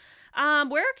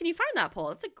 Where can you find that poll?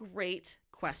 That's a great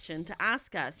question to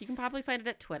ask us. You can probably find it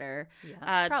at Twitter.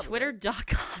 Yeah,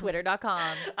 Twitter.com.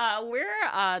 Twitter.com.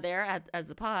 We're there as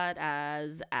the pod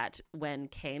as at When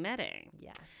Came Edding.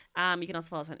 Yes. You can also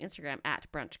follow us on Instagram at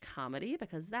Brunch Comedy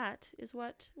because that is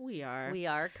what we are. We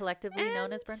are collectively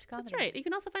known as Brunch Comedy. That's right. You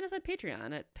can also find us on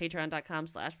Patreon at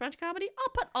patreon.com/Brunch Comedy.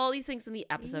 I'll put all these things in the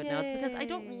episode notes because I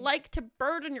don't like to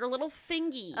burden your little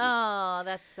fingies. Oh,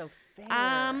 that's so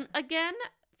fair. Again,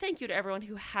 thank you to everyone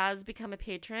who has become a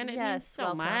patron. It means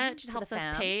so much. It helps us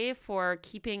pay for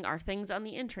keeping our things on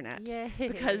the internet. Yay.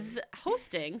 Because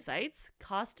hosting sites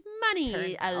cost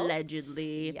money,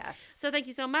 allegedly. Yes. So thank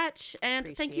you so much.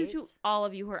 And thank you to all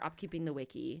of you who are upkeeping the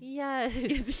wiki. Yes.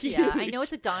 It's huge. Yeah, I know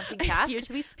it's a daunting task because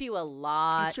we spew a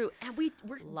lot. It's true. And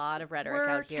we're a lot of rhetoric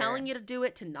out here. We're telling you to do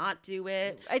it, to not do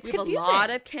it. It's confusing. We have a lot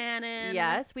of canon.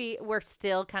 Yes, we're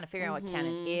still kind of figuring out what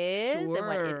canon is and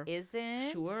what it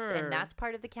isn't. Sure. And that's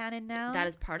part of the canon now. That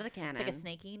is part of the canon. It's like a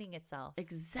snake eating itself.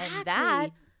 Exactly. And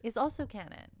that is also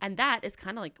canon. And that is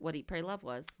kind of like what Eat, Pray, Love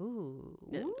was. Ooh.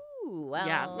 Well,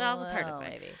 yeah. Well, it's hard to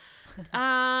say. Maybe.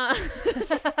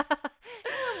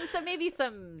 So maybe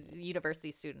some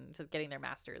university student getting their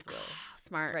master's will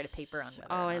smart write a paper on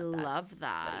whether I love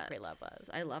that. What Eat, Pray, Love was.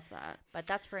 I love that. But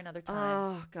that's for another time.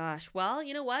 Oh, gosh. Well,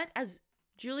 you know what? As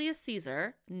Julius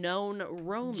Caesar, known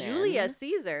Roman. Julius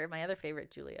Caesar, my other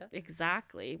favorite Julia.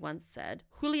 Exactly, once said.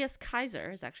 Julius Caesar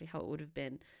is actually how it would have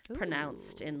been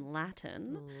pronounced in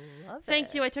Latin.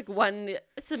 Thank you. I took one year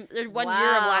of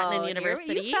Latin in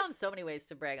university. You found so many ways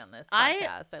to brag on this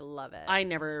podcast. I love it. I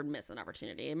never miss an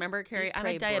opportunity. Remember, Carrie, I'm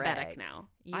a diabetic now.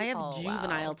 I have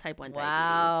juvenile type 1 diabetes.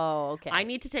 Wow, okay. I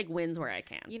need to take wins where I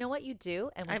can. You know what you do?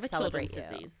 And I have a children's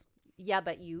disease. Yeah,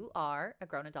 but you are a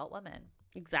grown adult woman.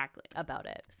 Exactly. About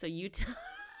it. So you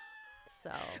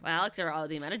So well, Alex, are all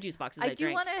the amount of juice boxes I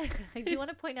drank. I do want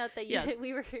to point out that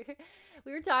we were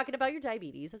talking about your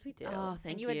diabetes, as we do. Oh,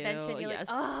 thank you. And you had mentioned you're like,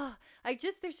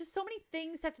 there's just so many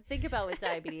things to have to think about with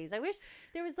diabetes. I wish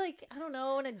there was like, I don't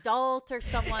know, an adult or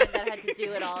someone that had to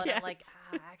do it all. And I'm like,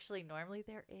 actually, normally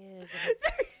there is. And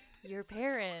it's your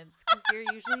parents, because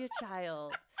you're usually a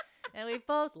child. And we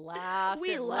both laughed.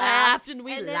 We laughed. And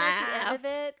then at the end of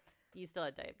it, you still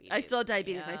had diabetes. I still had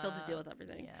diabetes. And I still had to deal with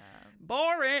everything. Yeah.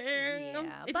 Boring.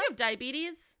 Yeah, If you have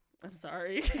diabetes, I'm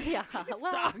sorry. Yeah, It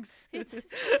well, sucks.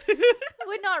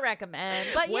 Would not recommend,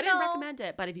 but Wouldn't recommend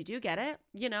it. But if you do get it,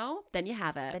 then you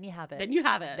have it. Then you have it. Then you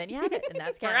have it. Then you have it, and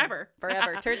that's forever.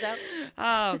 Forever. Turns out.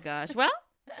 Oh gosh. Well,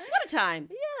 what a time.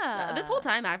 Yeah. This whole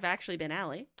time I've actually been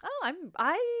Allie. Oh, I've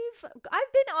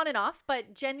been on and off,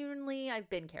 but genuinely I've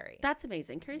been Carrie. That's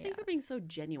amazing, Carrie. Thank you for being so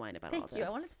genuine about all Thank this. you. I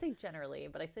wanted to say generally,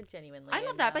 but I said genuinely. I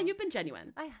love that, but you've been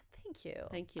genuine. Thank you.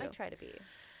 Thank you. I try to be.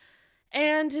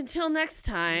 And until next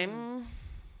time,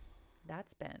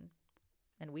 that's been,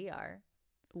 and we are,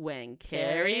 When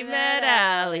Carrie Met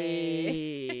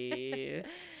Allie.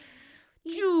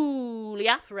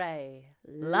 Julia. Pray.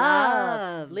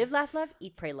 Love. Live, laugh, love.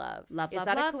 Eat, pray, love. Love, Is love,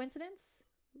 that love. a coincidence?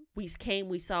 We came,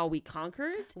 we saw, we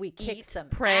conquered. We kicked Eat, some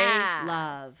pray, ass.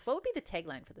 love. What would be the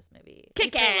tagline for this movie? Kick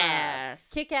Eat, pray, love. ass.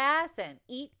 Kick ass and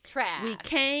eat trash. We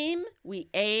came, we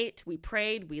ate, we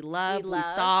prayed, we loved, we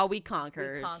loved, saw, we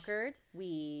conquered. We conquered.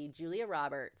 We Julia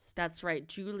Roberts. That's right.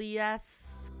 Julia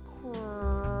Squirrel.